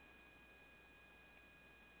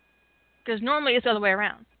 Because normally it's the other way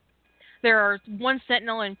around. There are one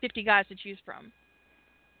Sentinel and 50 guys to choose from.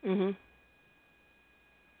 Mhm.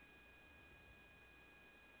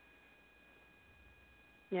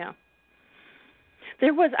 Yeah.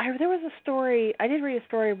 There was a story. I did read a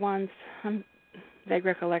story once. Vague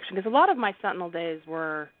recollection, because a lot of my Sentinel days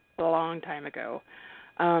were a long time ago.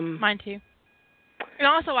 Mine too. And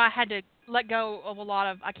also, I had to let go of a lot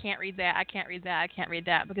of I can't read that,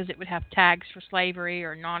 because it would have tags for slavery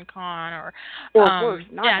or non-con or worse,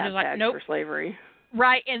 not have like, tags nope. for slavery.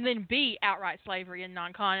 Right, and then be outright slavery and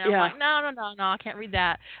non-con. And I'm like, no, I can't read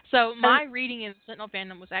that. So my reading in Sentinel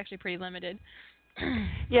fandom was actually pretty limited.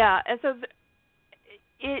 Yeah, and so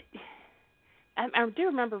I do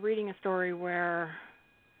remember reading a story where,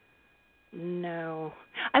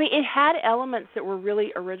 it had elements that were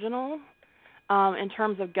really original in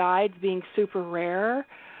terms of guides being super rare,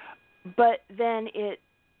 but then it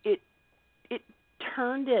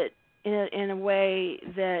turned it in a way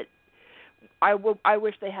that I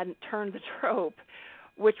wish they hadn't turned the trope,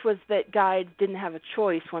 which was that guides didn't have a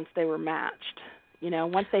choice once they were matched.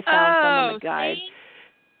 Once they found someone to guide. See?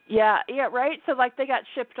 Yeah, right. So like they got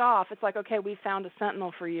shipped off. It's like, okay, we found a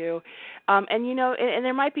sentinel for you, and and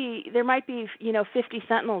there might be 50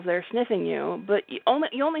 sentinels there sniffing you, but you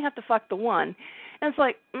only have to fuck the one, and it's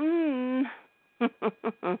like,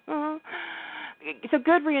 So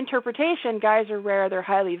good reinterpretation. Guys are rare. They're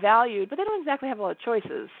highly valued, but they don't exactly have a lot of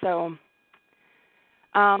choices. So,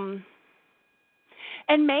 and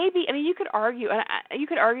maybe you could argue, and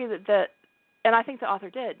that and I think the author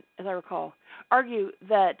did, as I recall, argue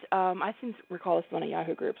that, I seem to recall this in one of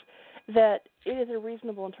Yahoo groups, that it is a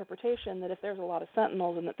reasonable interpretation that if there's a lot of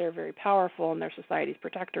sentinels and that they're very powerful and they're society's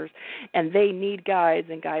protectors and they need guides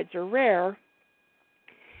and guides are rare,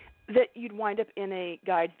 that you'd wind up in a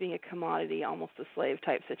guides being a commodity, almost a slave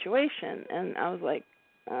type situation. And I was like,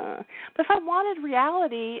 but if I wanted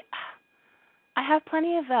reality, I have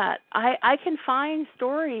plenty of that. I can find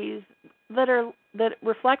stories that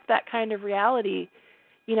reflect that kind of reality,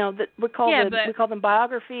 that we call them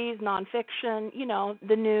biographies, nonfiction,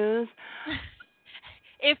 the news.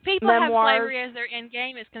 If people memoirs. have slavery as their end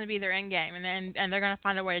game, it's going to be their end game, and they're going to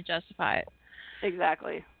find a way to justify it.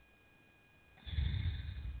 Exactly.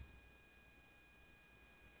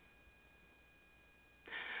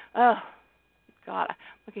 Oh, God, I'm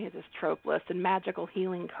looking at this trope list and magical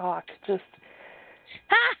healing cock. Just,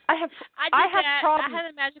 I have problems. I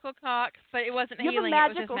had a magical cock, but it wasn't You have a healing. It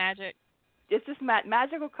was just magic. It's just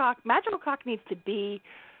magical cock. Magical cock needs to be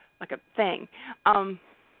like a thing.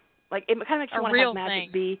 Like it kind of makes you want to have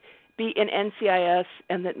magic be in NCIS,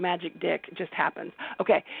 and that magic dick just happens.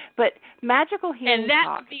 Okay, but magical healing and that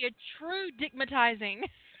cock. would be a true dickmatizing.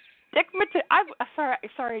 I'm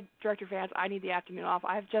sorry, Director Vance. I need the afternoon off.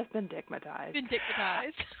 I've just been dickmatized.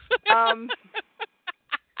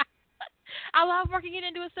 I love working it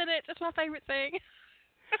into a sentence. It's my favorite thing.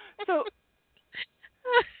 So,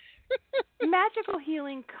 magical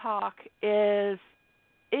healing cock is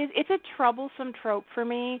it's a troublesome trope for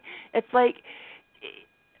me. It's like,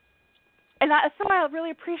 so I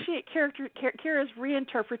really appreciate Kira's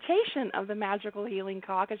reinterpretation of the magical healing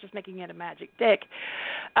cock as just making it a magic dick,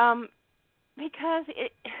 because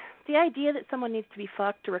the idea that someone needs to be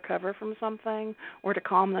fucked to recover from something or to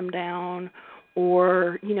calm them down,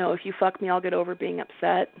 or if you fuck me, I'll get over being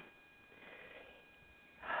upset.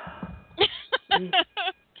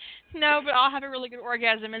 No, but I'll have a really good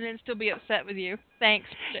orgasm and then still be upset with you. Thanks.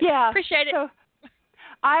 Yeah, appreciate it. So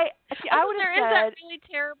I would have said, that really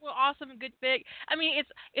terrible, awesome, good fic. I mean,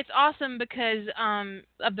 it's awesome because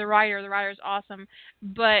of the writer. The writer's awesome,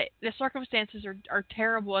 but the circumstances are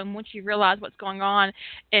terrible. And once you realize what's going on,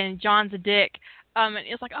 and John's a dick, and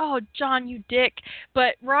it's like, oh, John, you dick.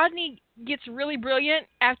 But Rodney gets really brilliant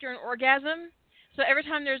after an orgasm. So every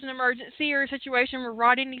time there's an emergency or a situation where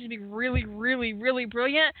Rodney needs to be really, really, really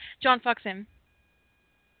brilliant, John fucks him.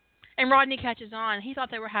 And Rodney catches on. He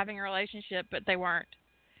thought they were having a relationship, but they weren't.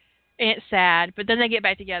 And it's sad. But then they get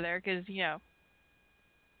back together because,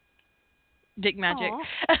 dick magic.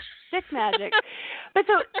 Dick magic. But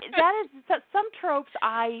so some tropes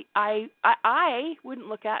I wouldn't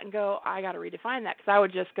look at and go, I got to redefine that, because I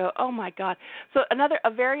would just go, oh my God. So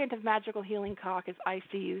a variant of magical healing cock is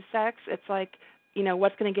ICU sex. It's like,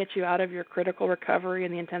 what's going to get you out of your critical recovery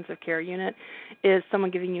in the intensive care unit is someone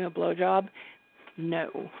giving you a blowjob.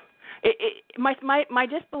 No. My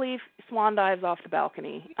disbelief swan dives off the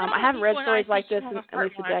balcony. I haven't read stories like this in at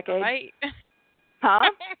least a decade. Right?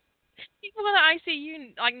 Huh? People in the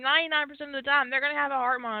ICU, like 99% of the time, they're going to have a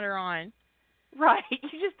heart monitor on. Right.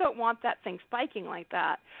 You just don't want that thing spiking like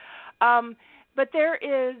that. But there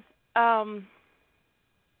is...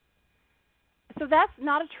 so that's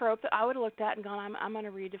not a trope that I would have looked at and gone, I'm going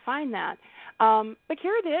to redefine that. But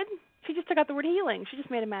Kira did. She just took out the word healing. She just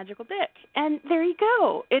made a magical dick. And there you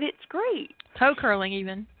go. It's great. Toe curling,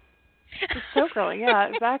 even. It's toe curling, yeah,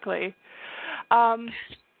 exactly.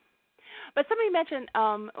 But somebody mentioned,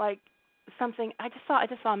 like, something, I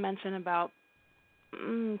just saw a mention about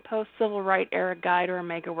post-civil rights era guide or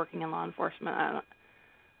Omega working in law enforcement. I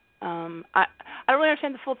don't really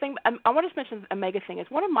understand the full thing, but I want to mention the Omega thing. It's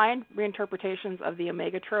one of my reinterpretations of the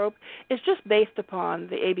Omega trope. It's just based upon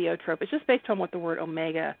the ABO trope. It's just based on what the word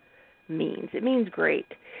Omega means. It means great.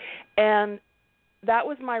 And that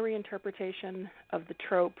was my reinterpretation of the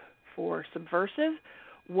trope for subversive,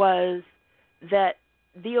 was that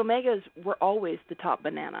the Omegas were always the top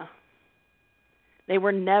banana. They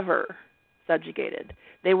were never subjugated.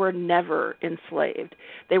 They were never enslaved.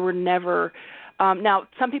 They were never... now,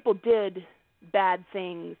 some people did bad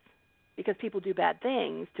things because people do bad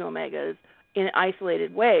things to Omegas in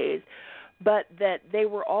isolated ways, but that they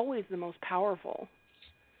were always the most powerful.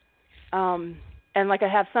 And like I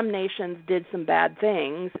have some nations did some bad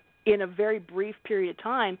things in a very brief period of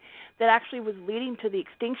time that actually was leading to the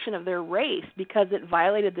extinction of their race because it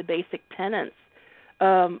violated the basic tenets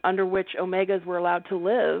under which omegas were allowed to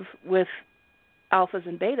live with alphas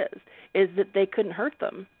and betas, is that they couldn't hurt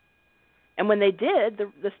them. And when they did,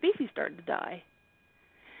 the species started to die.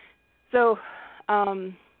 So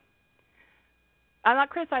I'm not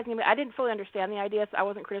criticizing anybody. I didn't fully understand the idea, so I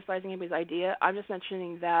wasn't criticizing anybody's idea. I'm just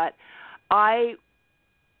mentioning that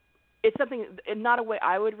it's something, not a way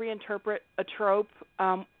I would reinterpret a trope.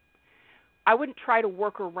 I wouldn't try to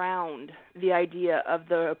work around the idea of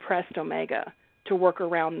the oppressed omega to work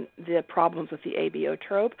around the problems with the ABO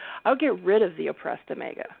trope. I would get rid of the oppressed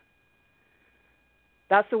omega.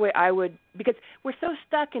 That's the way I would, because we're so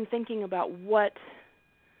stuck in thinking about what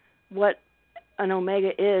an omega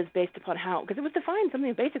is based upon how, because it was defined,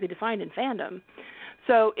 something basically defined in fandom.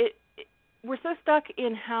 So we're so stuck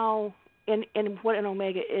in how, in what an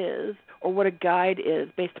omega is, or what a guide is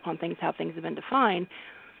based upon how things have been defined,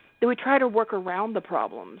 that we try to work around the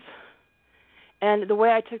problems. And the way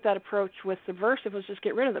I took that approach with Subversive was just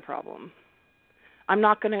get rid of the problem. I'm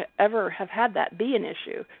not going to ever have had that be an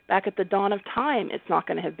issue. Back at the dawn of time, it's not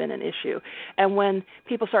going to have been an issue. And when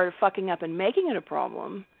people started fucking up and making it a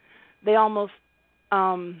problem, they almost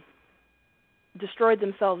destroyed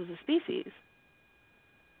themselves as a species.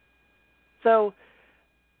 So,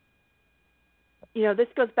 this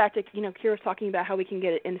goes back to, Kira's talking about how we can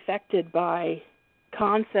get infected by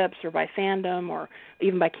concepts or by fandom or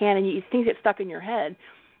even by canon. Things get stuck in your head,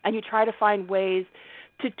 and you try to find ways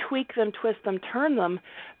to tweak them, twist them, turn them.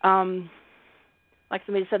 Like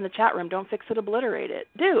somebody said in the chat room, don't fix it, obliterate it.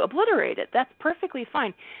 Obliterate it. That's perfectly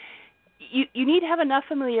fine. You need to have enough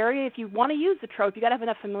familiarity. If you want to use the trope, you got to have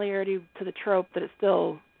enough familiarity to the trope that it's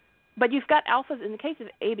still. But you've got alphas. In the case of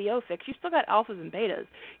ABO fix, you still got alphas and betas.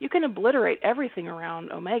 You can obliterate everything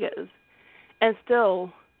around omegas and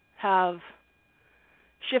still have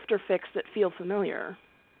shifter fix that feel familiar.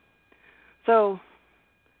 So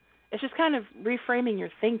it's just kind of reframing your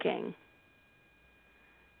thinking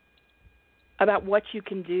about what you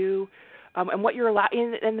can do and what you're allowed.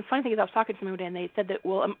 And the funny thing is, I was talking to somebody and they said that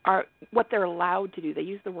what they're allowed to do. They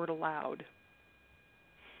use the word allowed.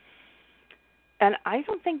 And I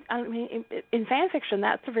don't think, in fan fiction,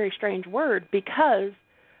 that's a very strange word because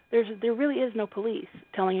there really is no police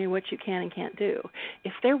telling you what you can and can't do.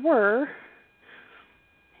 If there were,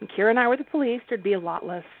 and Kira and I were the police, there'd be a lot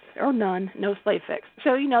less, or none, no slave fix.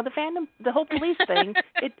 So, the fandom, the whole police thing,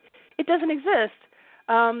 it doesn't exist.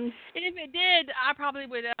 And if it did, I probably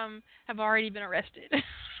would have already been arrested.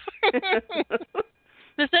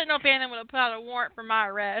 The Sentinel fandom would have put out a warrant for my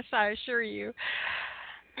arrest, I assure you.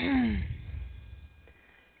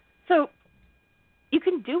 So you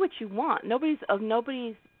can do what you want. Nobody's.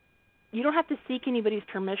 You don't have to seek anybody's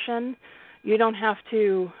permission. You don't have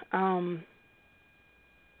to.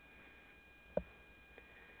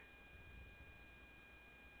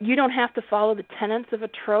 You don't have to follow the tenets of a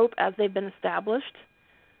trope as they've been established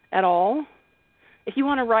at all. If you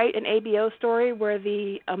want to write an ABO story where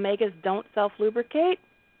the omegas don't self-lubricate,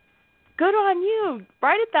 good on you.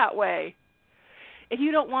 Write it that way. If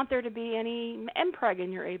you don't want there to be any MPreg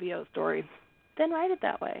in your ABO story, then write it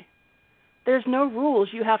that way. There's no rules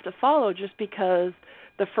you have to follow just because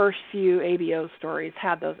the first few ABO stories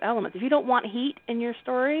have those elements. If you don't want heat in your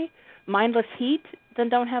story, mindless heat, then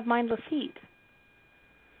don't have mindless heat.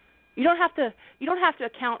 You don't have to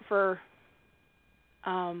account for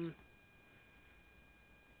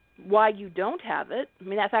why you don't have it.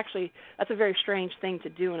 That's a very strange thing to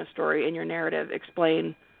do in a story, in your narrative,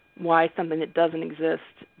 explain why something that doesn't exist.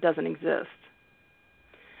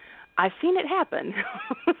 I've seen it happen.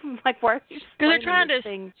 Like, why are you? Because they're trying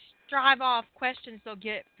to drive off questions they'll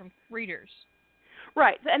get from readers.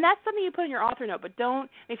 Right, and that's something you put in your author note, but don't,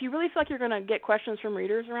 if you really feel like you're going to get questions from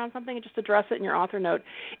readers around something, just address it in your author note.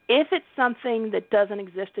 If it's something that doesn't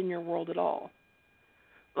exist in your world at all,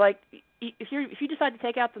 like if you decide to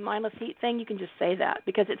take out the mindless heat thing, you can just say that,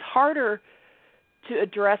 because it's harder to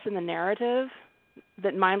address in the narrative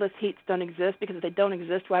that mindless heats don't exist, because if they don't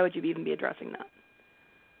exist, why would you even be addressing that?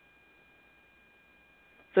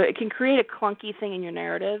 So it can create a clunky thing in your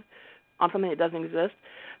narrative on something that doesn't exist.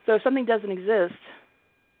 So if something doesn't exist,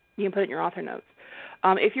 you can put it in your author notes.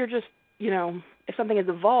 If you're just, if something has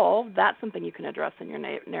evolved, that's something you can address in your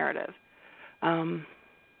narrative.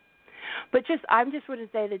 But I just would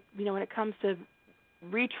say that, when it comes to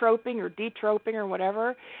retroping or detroping or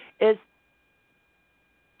whatever, is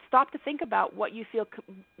stop to think about what you feel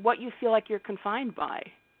like you're confined by.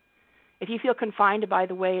 If you feel confined by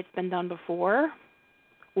the way it's been done before,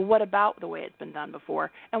 well, what about the way it's been done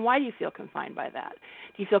before? And why do you feel confined by that?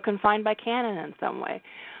 Do you feel confined by canon in some way?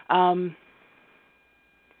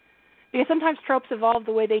 Because sometimes tropes evolve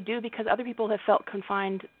the way they do because other people have felt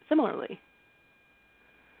confined similarly.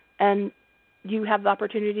 And you have the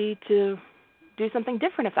opportunity to do something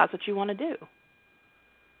different if that's what you want to do.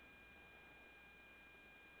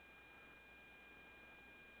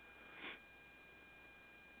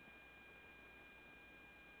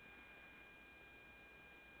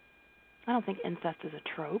 I don't think incest is a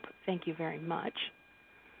trope. Thank you very much.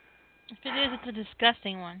 If it is, it's a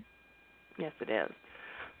disgusting one. Yes, it is.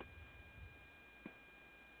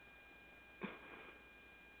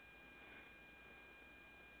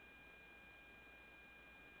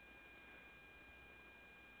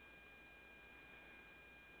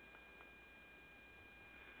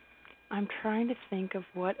 I'm trying to think of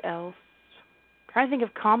what else. I'm trying to think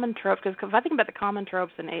of common tropes, because if I think about the common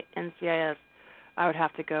tropes in NCIS, I would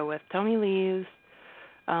have to go with Tony Lee's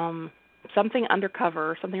something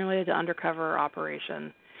undercover, something related to undercover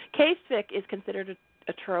operation. Case fic is considered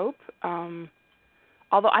a trope,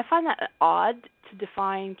 although I find that odd to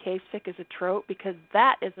define case fic as a trope, because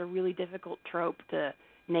that is a really difficult trope to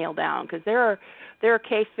nail down, because there are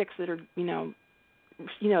case fics that are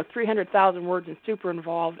 300,000 words and super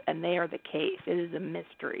involved, and they are the case. It is a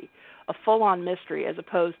mystery, a full-on mystery, as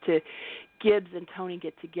opposed to Gibbs and Tony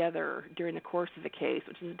get together during the course of the case,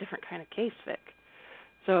 which is a different kind of case fic.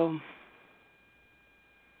 So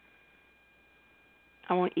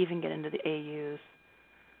I won't even get into the AUs,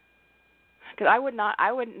 because I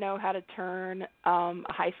wouldn't know how to turn a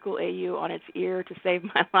high school AU on its ear to save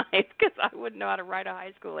my life, because I wouldn't know how to write a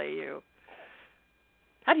high school AU.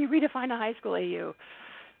 How do you redefine a high school AU?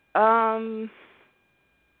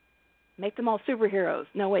 Make them all superheroes.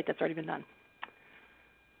 No, wait, that's already been done.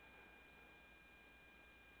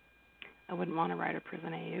 I wouldn't want to write a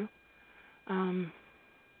prison AU.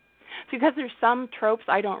 Because there's some tropes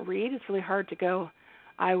I don't read, it's really hard to go.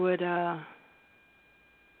 I would,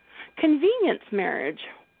 convenience marriage.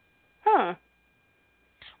 Huh.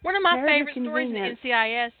 One of my Marriage favorite stories in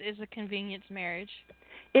NCIS is a convenience marriage.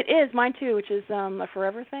 It is, mine too, which is a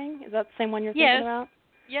Forever Thing. Is that the same one you're thinking about?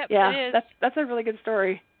 Yep, yeah, it is. That's a really good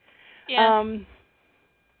story. Yeah. I'm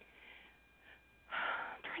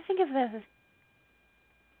trying to think if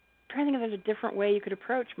there's a different way you could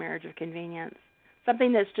approach marriage of convenience.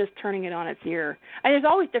 Something that's just turning it on its ear. And there's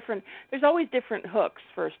always different hooks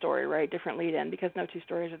for a story, right? Different lead-in, because no two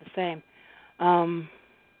stories are the same.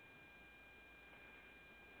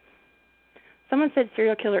 Someone said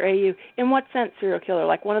serial killer AU. In what sense serial killer?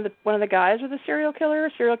 Like one of the guys was a serial killer?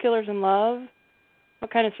 Serial killers in love?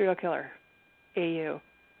 What kind of serial killer? AU.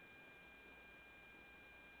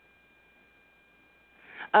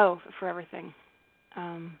 Oh, for everything.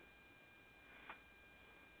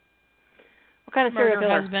 What kind of serial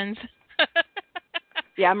killer? Murder husbands.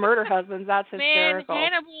 Yeah, murder husbands. That's hysterical.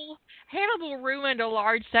 Man, Hannibal ruined a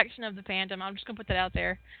large section of the fandom. I'm just gonna put that out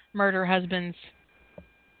there. Murder husbands.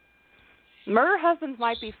 Murder husbands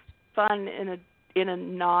might be fun in a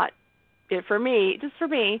not for me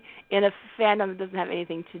in a fandom that doesn't have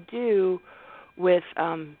anything to do with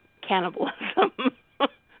cannibalism.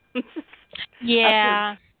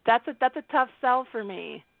 Yeah, that's a tough sell for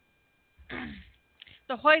me.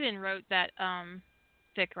 The Hoyden wrote that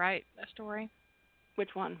fic, right? That story.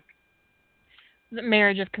 Which one? The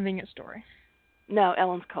Marriage of Convenience story. No,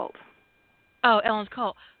 Ellen's Cult. Oh, Ellen's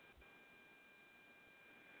Cult.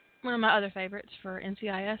 One of my other favorites for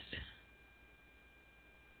NCIS.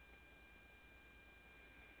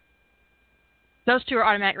 Those two are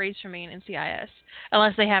automatic reads for me in NCIS,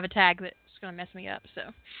 unless they have a tag that's going to mess me up.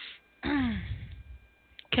 So,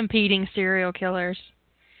 competing serial killers.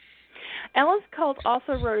 Ellen's Cult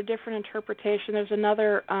also wrote a different interpretation. There's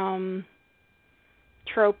another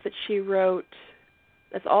trope that she wrote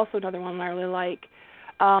that's also another one I really like,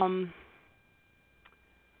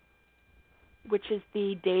 which is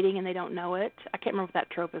the dating and they don't know it. I can't remember what that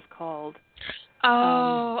trope is called.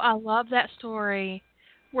 Oh, I love that story.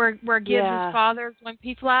 Where Gibbs' father went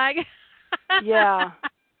P-Flag. Yeah.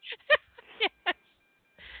 Yes.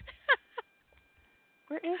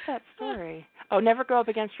 Where is that story? Oh, never go up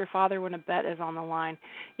against your father when a bet is on the line.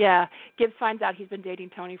 Yeah, Gibbs finds out he's been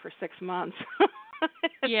dating Tony for 6 months.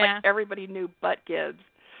 It's like everybody knew but Gibbs.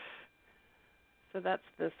 So that's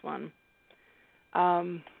this one.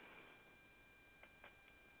 Now,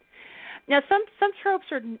 some tropes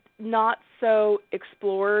are not so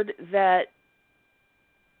explored that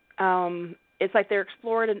it's like they're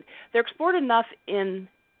explored enough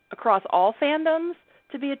across all fandoms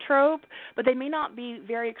to be a trope, but they may not be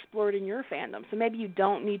very explored in your fandom. So maybe you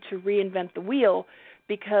don't need to reinvent the wheel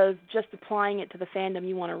because just applying it to the fandom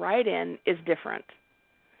you want to write in is different.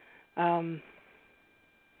 I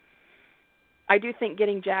do think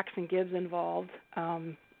getting Jackson Gibbs involved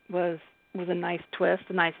was a nice twist,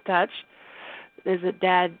 a nice touch. Is that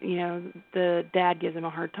Dad, the dad gives him a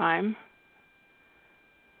hard time.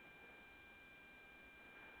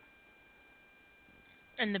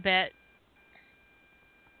 And the bet.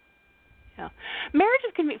 Yeah. Marriage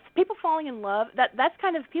of convenience, people falling in love, that's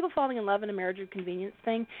kind of people falling in love in a marriage of convenience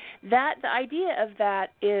thing. That the idea of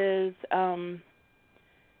that is that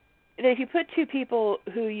if you put two people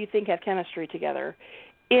who you think have chemistry together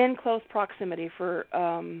in close proximity for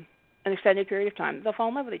an extended period of time, they'll fall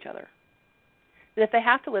in love with each other. That if they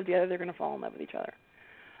have to live together, they're going to fall in love with each other,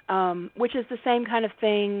 which is the same kind of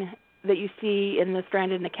thing that you see in the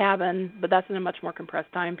Stranded in the Cabin, but that's in a much more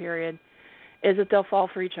compressed time period, is that they'll fall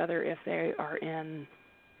for each other if they are in.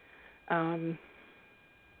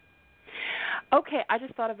 Okay, I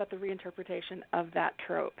just thought about the reinterpretation of that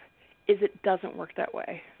trope, is it doesn't work that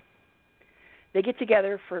way. They get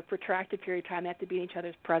together for a protracted period of time. They have to be in each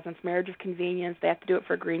other's presence, marriage of convenience. They have to do it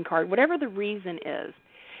for a green card. Whatever the reason is,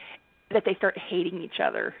 that they start hating each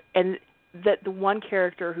other, and that the one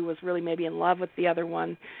character who was really maybe in love with the other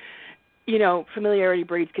one, familiarity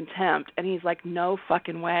breeds contempt, and he's like, no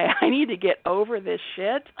fucking way. I need to get over this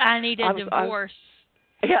shit. I need a divorce.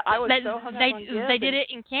 I was so hung up on Gibbs. They did it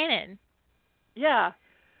in canon. Yeah.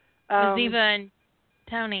 With Ziva and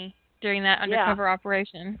Tony during that undercover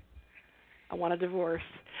operation. I want a divorce.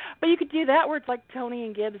 But you could do that where it's like Tony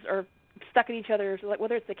and Gibbs are stuck in each other, like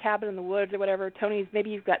whether it's the cabin in the woods or whatever.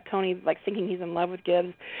 Maybe you've got Tony like thinking he's in love with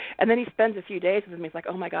Gibbs, and then he spends a few days with him. He's like,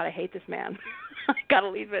 oh my God, I hate this man. I gotta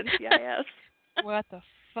leave NCIS. What the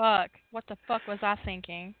fuck? What the fuck was I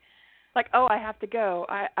thinking? Like, oh, I have to go.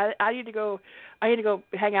 I need to go. I need to go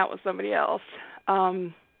hang out with somebody else.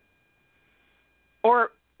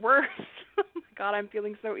 Or worse, oh my God, I'm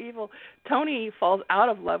feeling so evil. Tony falls out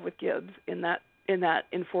of love with Gibbs in that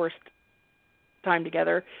enforced time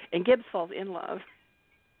together, and Gibbs falls in love.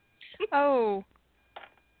 Oh,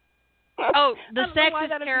 the sex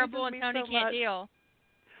is terrible, and Tony can't deal.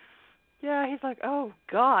 Yeah, he's like, oh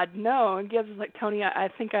God, no. And Gibbs is like, Tony, I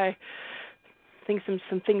think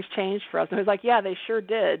some things changed for us. And he's like, yeah, they sure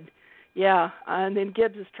did. Yeah, and then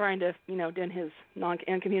Gibbs is trying to, in his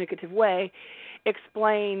non-communicative way,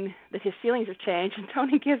 explain that his feelings have changed, and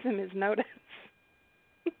Tony gives him his notice.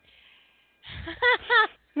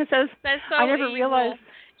 And it says, that's so I never evil. realized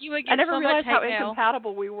how mail.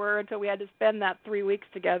 incompatible we were until we had to spend that 3 weeks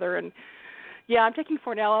together. And yeah, I'm taking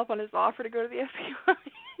Fornell up on his offer to go to the FBI.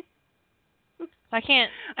 I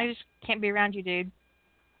just can't be around you, dude.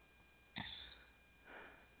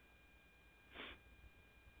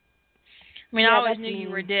 I mean, I always knew you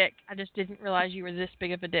were a dick. I just didn't realize you were this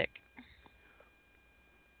big of a dick.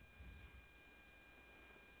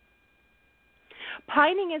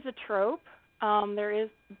 Pining is a trope. There is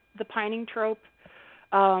the pining trope.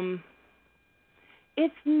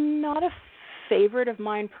 It's not a favorite of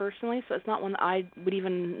mine personally, so it's not one that I would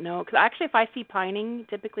even know. Because actually, if I see pining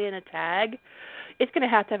typically in a tag, it's going to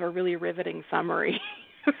have a really riveting summary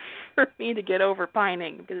for me to get over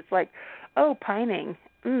pining. Because it's like, oh, pining.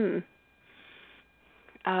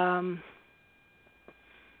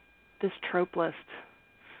 This trope list.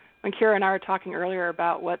 When Kira and I were talking earlier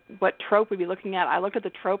about what trope we'd be looking at, I looked at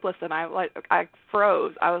the trope list and I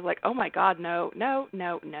froze. I was like, oh my God, no, I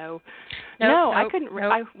couldn't.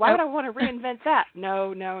 Why would I want to reinvent that?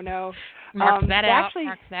 No. Mark that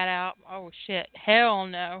out. Oh shit, hell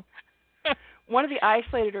no. One of the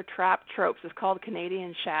isolated or trapped tropes is called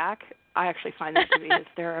Canadian Shack. I actually find that to be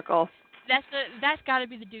hysterical. That's got to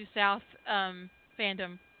be the Due South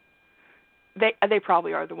fandom. They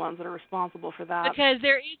probably are the ones that are responsible for that. Because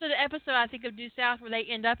there is an episode, I think, of Due South where they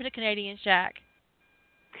end up in a Canadian shack.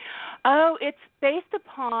 Oh, it's based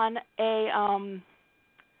upon a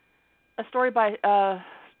story by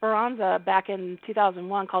Speranza back in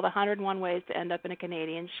 2001 called 101 Ways to End Up in a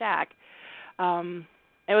Canadian Shack.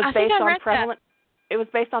 It was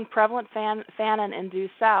based on prevalent famine in Due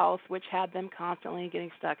South, which had them constantly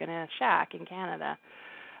getting stuck in a shack in Canada.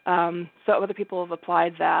 So other people have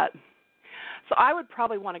applied that. So I would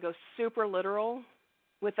probably want to go super literal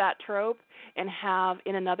with that trope and have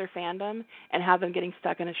in another fandom and have them getting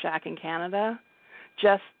stuck in a shack in Canada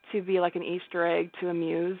just to be like an Easter egg to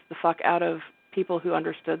amuse the fuck out of people who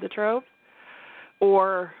understood the trope.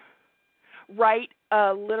 Or write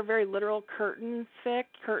a very literal curtains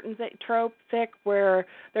trope fic where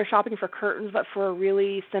they're shopping for curtains but for a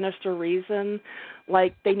really sinister reason.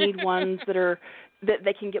 Like they need ones that are that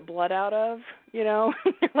they can get blood out of, you know,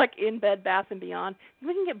 like in Bed Bath and Beyond.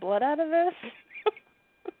 We can get blood out of this.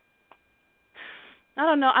 I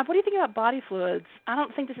don't know. What do you think about body fluids? I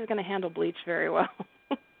don't think this is going to handle bleach very well.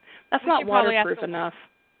 That's not waterproof enough.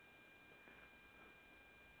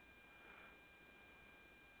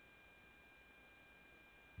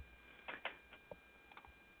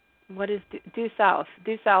 What is Due South?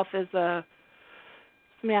 Due South is a.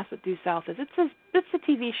 Let me ask what Due South is. It's a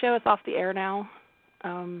TV show. It's off the air now.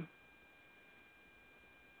 It's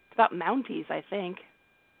about Mounties, I think,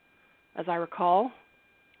 as I recall.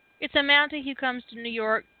 It's a Mountie who comes to New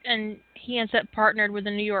York, and he ends up partnered with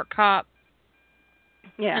a New York cop.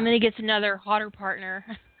 Yeah. And then he gets another hotter partner.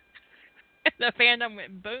 The fandom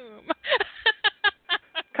went boom.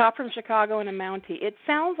 Cop from Chicago and a Mountie. It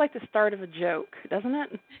sounds like the start of a joke, doesn't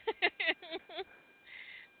it?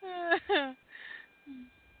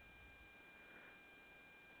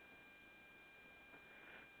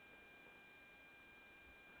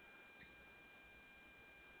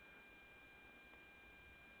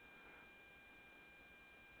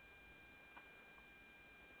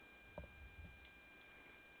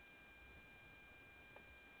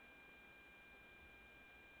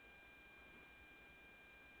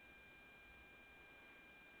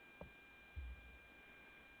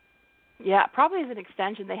 Yeah, probably as an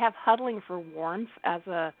extension. They have huddling for warmth as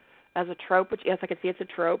a trope, which yes, I could see it's a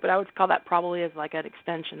trope, but I would call that probably as like an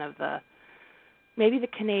extension of maybe the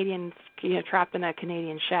Canadians, trapped in a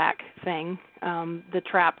Canadian shack thing. The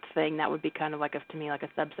trapped thing, that would be kind of like to me like a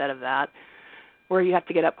subset of that, where you have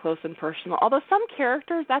to get up close and personal. Although some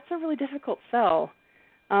characters, that's a really difficult sell.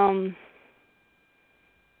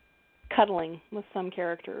 Cuddling with some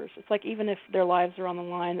characters. It's like even if their lives are on the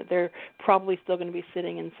line, that they're probably still going to be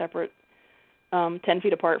sitting in separate 10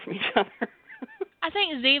 feet apart from each other. I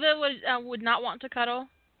think Ziva would not want to cuddle.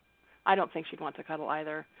 I don't think she'd want to cuddle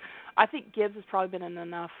either. I think Gibbs has probably been in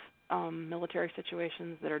enough military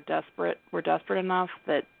situations that were desperate enough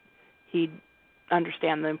that he'd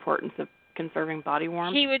understand the importance of conserving body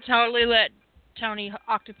warmth. He would totally let Tony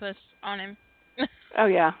Octopus on him. Oh,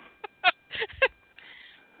 yeah.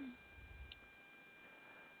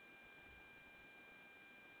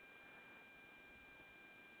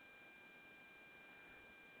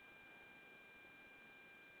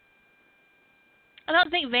 I don't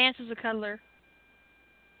think Vance is a cuddler.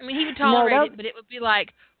 I mean, he would tolerate it, but it would be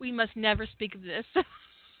like, we must never speak of this.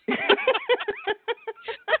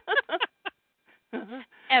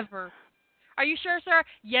 Ever. Are you sure, sir?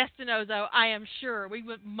 Yes, Denozo, I am sure. We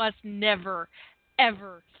must never,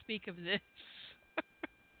 ever speak of this.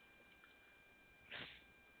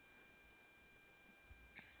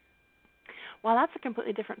 Well, that's a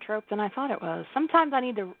completely different trope than I thought it was. Sometimes I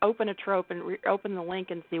need to open a trope and open the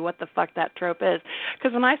link and see what the fuck that trope is.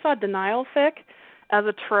 Because when I saw denial fic as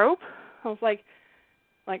a trope, I was like,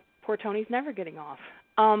 poor Tony's never getting off.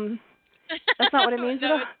 That's not what it means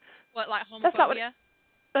at all. What, like homophobia?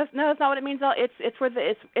 That's not what it means at all. It's where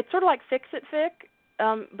it's sort of like fix it fic,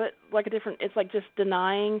 but like a different. It's like just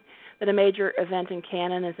denying that a major event in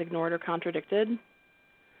canon is ignored or contradicted,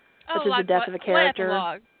 such as the death of a character.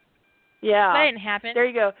 Epilogue. Yeah. That didn't happen. There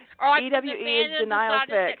you go. Or like EWE the is denial fic.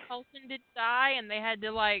 that Coulson did die, and they had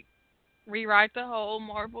to like rewrite the whole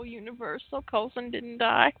Marvel universe so Coulson didn't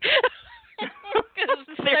die. Because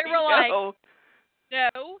they were like,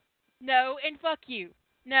 no, and fuck you.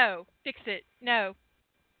 No, fix it. No.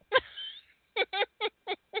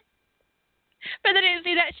 But they didn't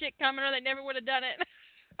see that shit coming, or they never would have done it.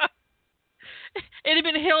 It'd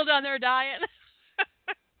have been Hill down there dying.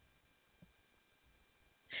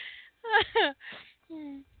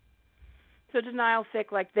 So denial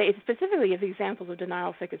fic, like they specifically give examples of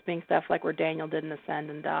denial fic as being stuff like where Daniel didn't ascend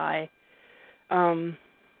and die,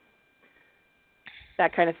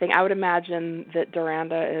 that kind of thing. I would imagine that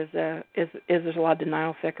Duranda is there's a lot of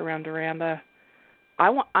denial fic around Duranda.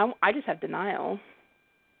 I just have denial,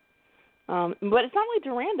 but it's not only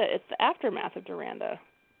Duranda; it's the aftermath of Duranda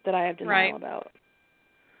that I have denial about.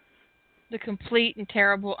 The complete and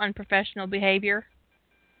terrible unprofessional behavior.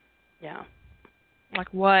 Yeah.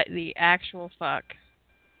 Like what the actual fuck?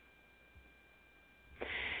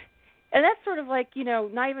 And that's sort of like,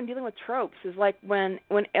 not even dealing with tropes is like when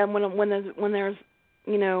there's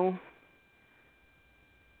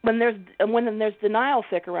denial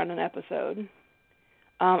fic around an episode.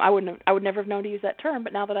 I would never have known to use that term,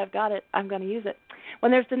 but now that I've got it, I'm going to use it.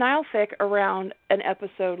 When there's denial fic around an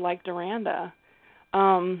episode like Duranda,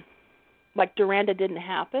 like Duranda didn't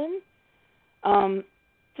happen,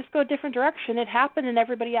 just go a different direction. It happened and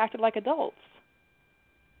everybody acted like adults.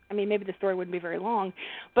 I mean, maybe the story wouldn't be very long,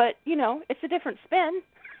 but, it's a different spin.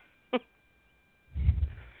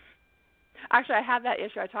 Actually, I had that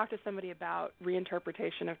issue. I talked to somebody about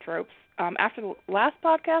reinterpretation of tropes after the last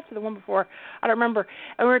podcast or the one before. I don't remember.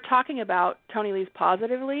 And we were talking about Tony Lee's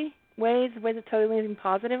ways of Tony Lee's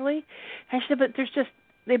positively. And she said, but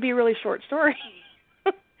they'd be a really short story.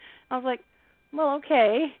 I was like, well,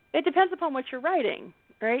 okay. It depends upon what you're writing,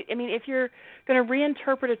 right? I mean, if you're going to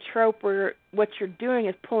reinterpret a trope where what you're doing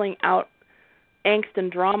is pulling out angst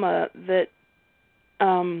and drama that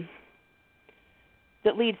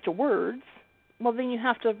leads to words, well, then you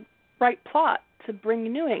have to write plot to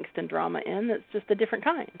bring new angst and drama in that's just a different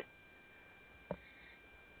kind.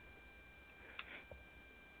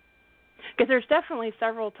 Because there's definitely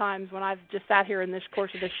several times when I've just sat here in this course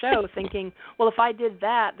of the show thinking, well, if I did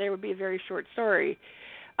that, there would be a very short story.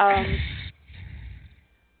 But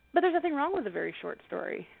there's nothing wrong with a very short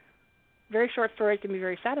story. Very short stories can be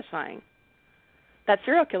very satisfying. That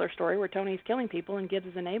serial killer story where Tony's killing people and Gibbs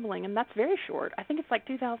is enabling him, that's very short. I think it's like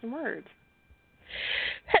 2,000 words.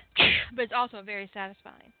 But it's also very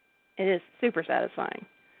satisfying. It is super satisfying.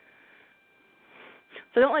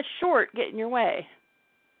 So don't let short get in your way.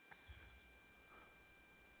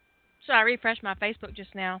 So I refreshed my Facebook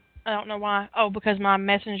just now. I don't know why. Oh, because my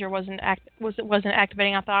messenger wasn't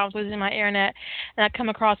activating. I thought I was losing my internet, and I come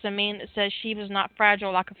across a meme that says she was not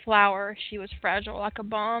fragile like a flower. She was fragile like a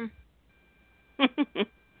bomb.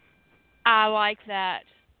 I like that.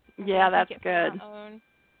 Yeah, that's good.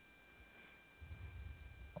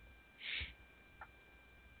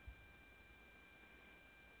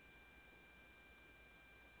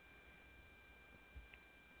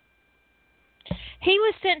 He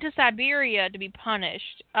was sent to Siberia to be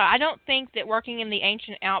punished. I don't think that working in the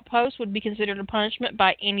ancient outpost would be considered a punishment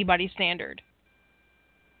by anybody's standard.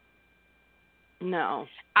 No.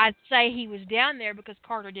 I'd say he was down there because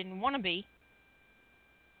Carter didn't want to be.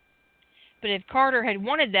 But if Carter had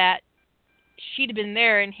wanted that, she'd have been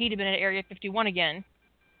there and he'd have been at Area 51 again.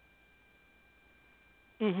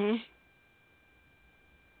 Mhm.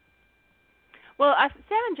 Well,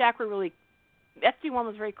 Sam and Jack were really. SG-1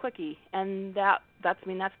 was very cliquey, and that's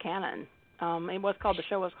canon. The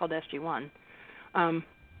show was called SG-1.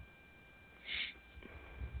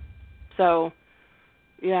 So,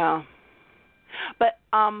 yeah. But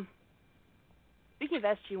speaking of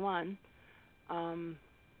SG-1,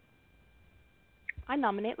 I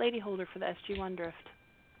nominate Lady Holder for the SG-1 drift.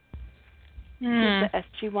 She's the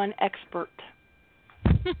SG-1 expert.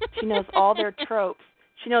 She knows all their tropes.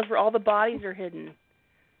 She knows where all the bodies are hidden.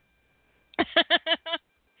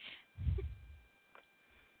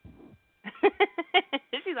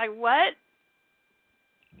 She's like, what?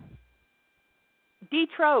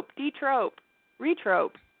 Detrope,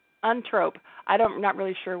 retrope, untrope. I'm not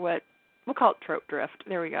really sure what. We'll call it trope drift.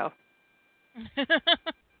 There we go.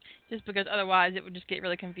 Just because otherwise it would just get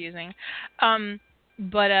really confusing.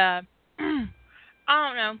 But I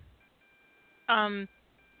don't know.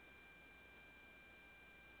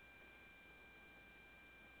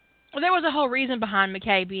 Well, there was a whole reason behind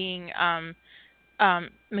McKay being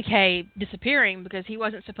McKay disappearing, because he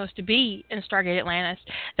wasn't supposed to be in Stargate Atlantis.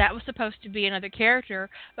 That was supposed to be another character,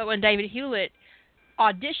 but when David Hewlett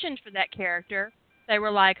auditioned for that character, they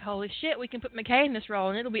were like, holy shit, we can put McKay in this role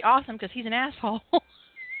and it'll be awesome because he's an asshole.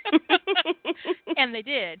 And they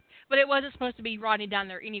did. But it wasn't supposed to be Rodney down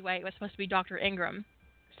there anyway. It was supposed to be Dr. Ingram.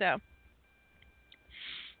 So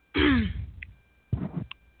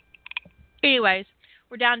anyways,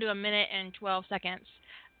 we're down to 1 minute and 12 seconds.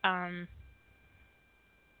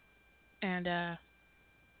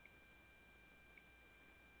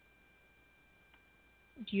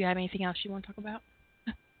 Do you have anything else you want to talk about?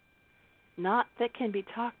 Not that can be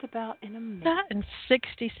talked about in a minute. Not in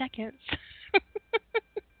 60 seconds.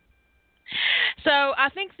 So I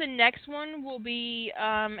think the next one will be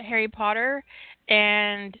Harry Potter,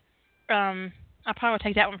 and I probably will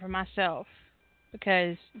take that one for myself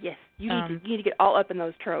because yes, you need to get all up in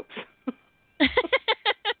those tropes.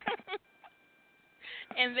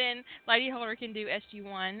 And then Lady Holder can do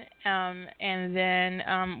SG-1, and then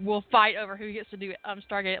we'll fight over who gets to do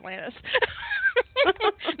Stargate Atlantis.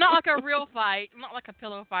 Not like a real fight, not like a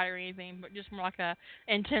pillow fight or anything, but just more like a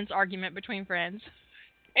intense argument between friends.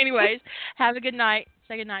 Anyways, have a good night.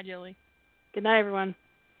 Say good night, Julie. Good night, everyone.